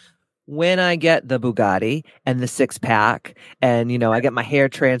like, when I get the Bugatti and the 6-pack and, I get my hair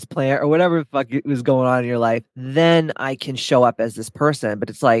transplant or whatever the fuck was going on in your life, then I can show up as this person. But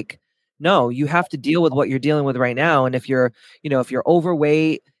it's like, no, you have to deal with what you're dealing with right now. And if you're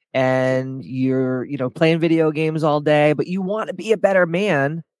overweight and you're, playing video games all day, but you want to be a better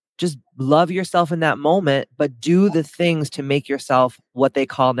man, just love yourself in that moment, but do the things to make yourself what they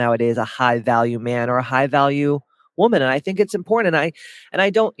call nowadays a high value man or a high value woman. And I think it's important. And I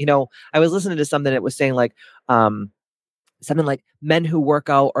don't, I was listening to something that was saying like, something like men who work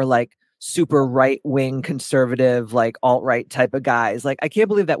out are like super right-wing conservative, like alt-right type of guys. Like, I can't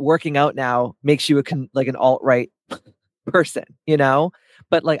believe that working out now makes you like an alt-right person,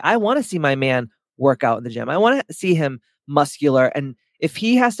 but like, I want to see my man work out in the gym. I want to see him muscular. And if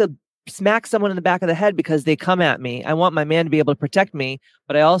he has to smack someone in the back of the head because they come at me, I want my man to be able to protect me,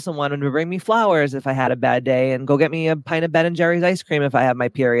 but I also want him to bring me flowers if I had a bad day and go get me a pint of Ben & Jerry's ice cream if I have my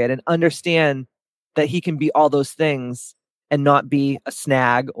period, and understand that he can be all those things and not be a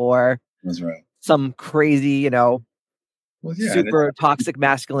snag or That's right. some crazy, super toxic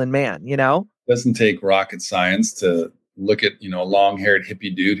masculine man, It doesn't take rocket science to look at, a long-haired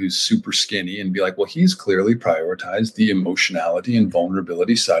hippie dude who's super skinny and be like, well, he's clearly prioritized the emotionality and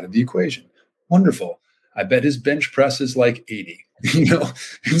vulnerability side of the equation. Wonderful. I bet his bench press is like 80.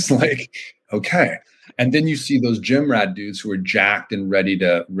 It's like, okay. And then you see those gym rat dudes who are jacked and ready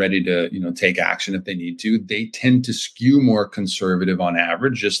to, take action if they need to. They tend to skew more conservative on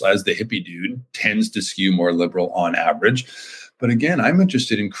average, just as the hippie dude tends to skew more liberal on average. But again, I'm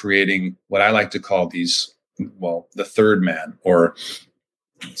interested in creating what I like to call the third man, or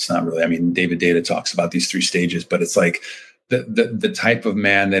it's not really, David Data talks about these 3 stages, but it's like the type of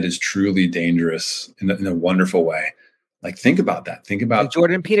man that is truly dangerous in a wonderful way. Like, think about that. Like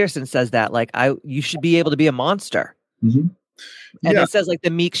Jordan Peterson says that, like, you should be able to be a monster. Mm-hmm. And it says like the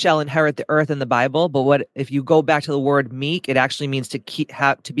meek shall inherit the earth in the Bible. But what if you go back to the word meek, it actually means to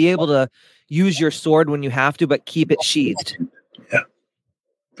to be able to use your sword when you have to, but keep it sheathed. Yeah.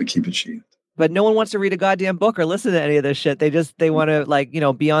 But keep it sheathed. but no one wants to read a goddamn book or listen to any of this shit. They want to like,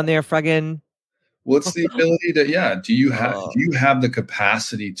 be on their friggin'. What's the ability to, do you have the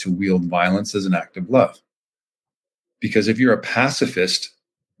capacity to wield violence as an act of love? Because if you're a pacifist,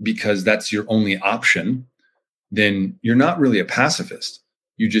 because that's your only option, then you're not really a pacifist.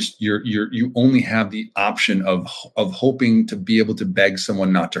 You only have the option of hoping to be able to beg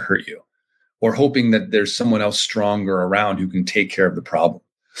someone not to hurt you, or hoping that there's someone else stronger around who can take care of the problem.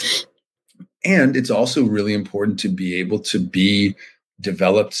 And it's also really important to be able to be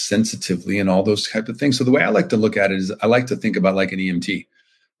developed sensitively and all those type of things. So the way I like to look at it is I like to think about like an EMT.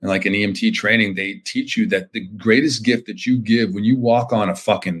 And like an EMT training, they teach you that the greatest gift that you give when you walk on a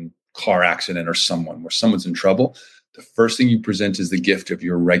fucking car accident or where someone's in trouble, the first thing you present is the gift of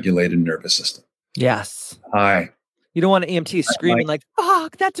your regulated nervous system. Yes. Hi. You don't want an EMT screaming like,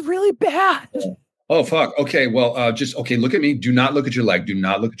 fuck, that's really bad. Oh, fuck. Okay. Well, look at me. Do not look at your leg. Do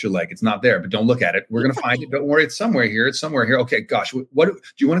not look at your leg. It's not there, but don't look at it. We're going to find it. Don't worry. It's somewhere here. It's somewhere here. Okay. Gosh, do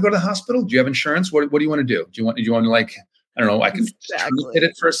you want to go to the hospital? Do you have insurance? What do you want to do? Do you want to like, I don't know. I can hit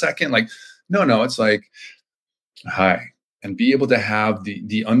it for a second. Like, no, it's like, hi. And be able to have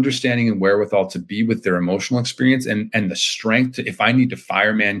the understanding and wherewithal to be with their emotional experience and the strength to, if I need to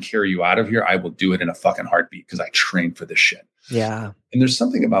fireman carry you out of here, I will do it in a fucking heartbeat because I trained for this shit. Yeah. And there's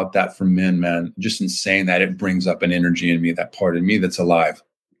something about that for men, man, just in saying that, it brings up an energy in me, that part of me that's alive,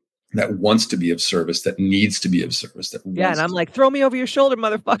 that wants to be of service, that needs to be of service. And I'm like, throw me over your shoulder,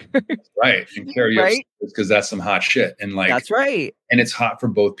 motherfucker. Right. And carry you because that's some hot shit. And like, that's right. And it's hot for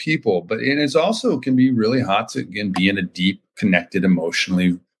both people, and it's also can be really hot to, again, be in a deep, connected,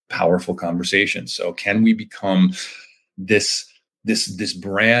 emotionally powerful conversation. So can we become this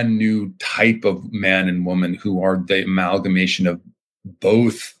brand new type of man and woman who are the amalgamation of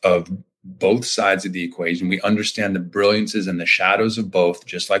both sides of the equation? We understand the brilliances and the shadows of both,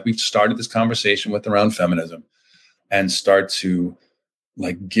 just like we've started this conversation with around feminism, and start to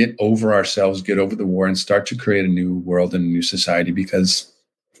like get over ourselves, get over the war, and start to create a new world and a new society, because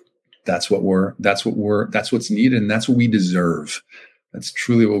that's what's needed. And that's what we deserve. That's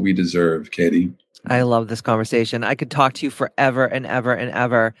truly what we deserve, Katie. I love this conversation. I could talk to you forever and ever and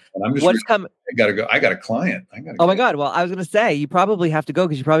ever. And I'm just I gotta go. I got a client. Oh my God. Well, I was going to say, you probably have to go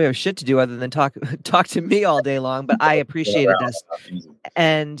because you probably have shit to do other than talk to me all day long, but I appreciated this.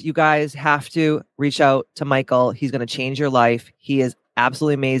 And you guys have to reach out to Mikaal. He's going to change your life. He is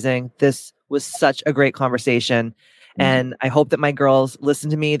absolutely amazing. This was such a great conversation. And I hope that my girls listen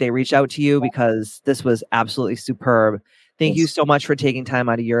to me. They reach out to you because this was absolutely superb. Thank you so much for taking time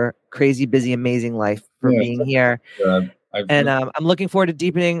out of your crazy, busy, amazing life for being here. And I'm looking forward to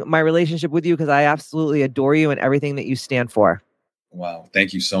deepening my relationship with you because I absolutely adore you and everything that you stand for. Wow.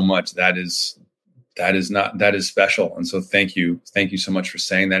 Thank you so much. That is special. And so thank you. Thank you so much for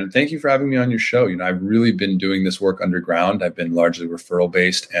saying that. And thank you for having me on your show. I've really been doing this work underground. I've been largely referral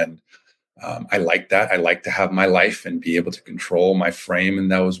based, and I like that. I like to have my life and be able to control my frame in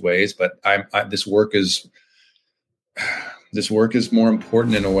those ways. But this work is more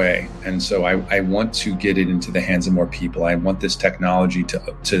important in a way. And so I want to get it into the hands of more people. I want this technology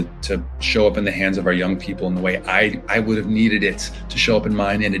to show up in the hands of our young people in the way I would have needed it to show up in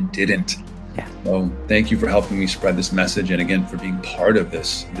mine, and it didn't. Yeah. So thank you for helping me spread this message. And again, for being part of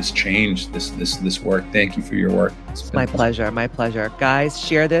this change, this work. Thank you for your work. It's my pleasure. My pleasure. Guys,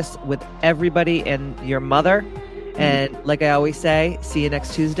 share this with everybody and your mother. And like I always say, see you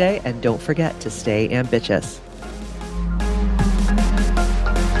next Tuesday. And don't forget to stay ambitious.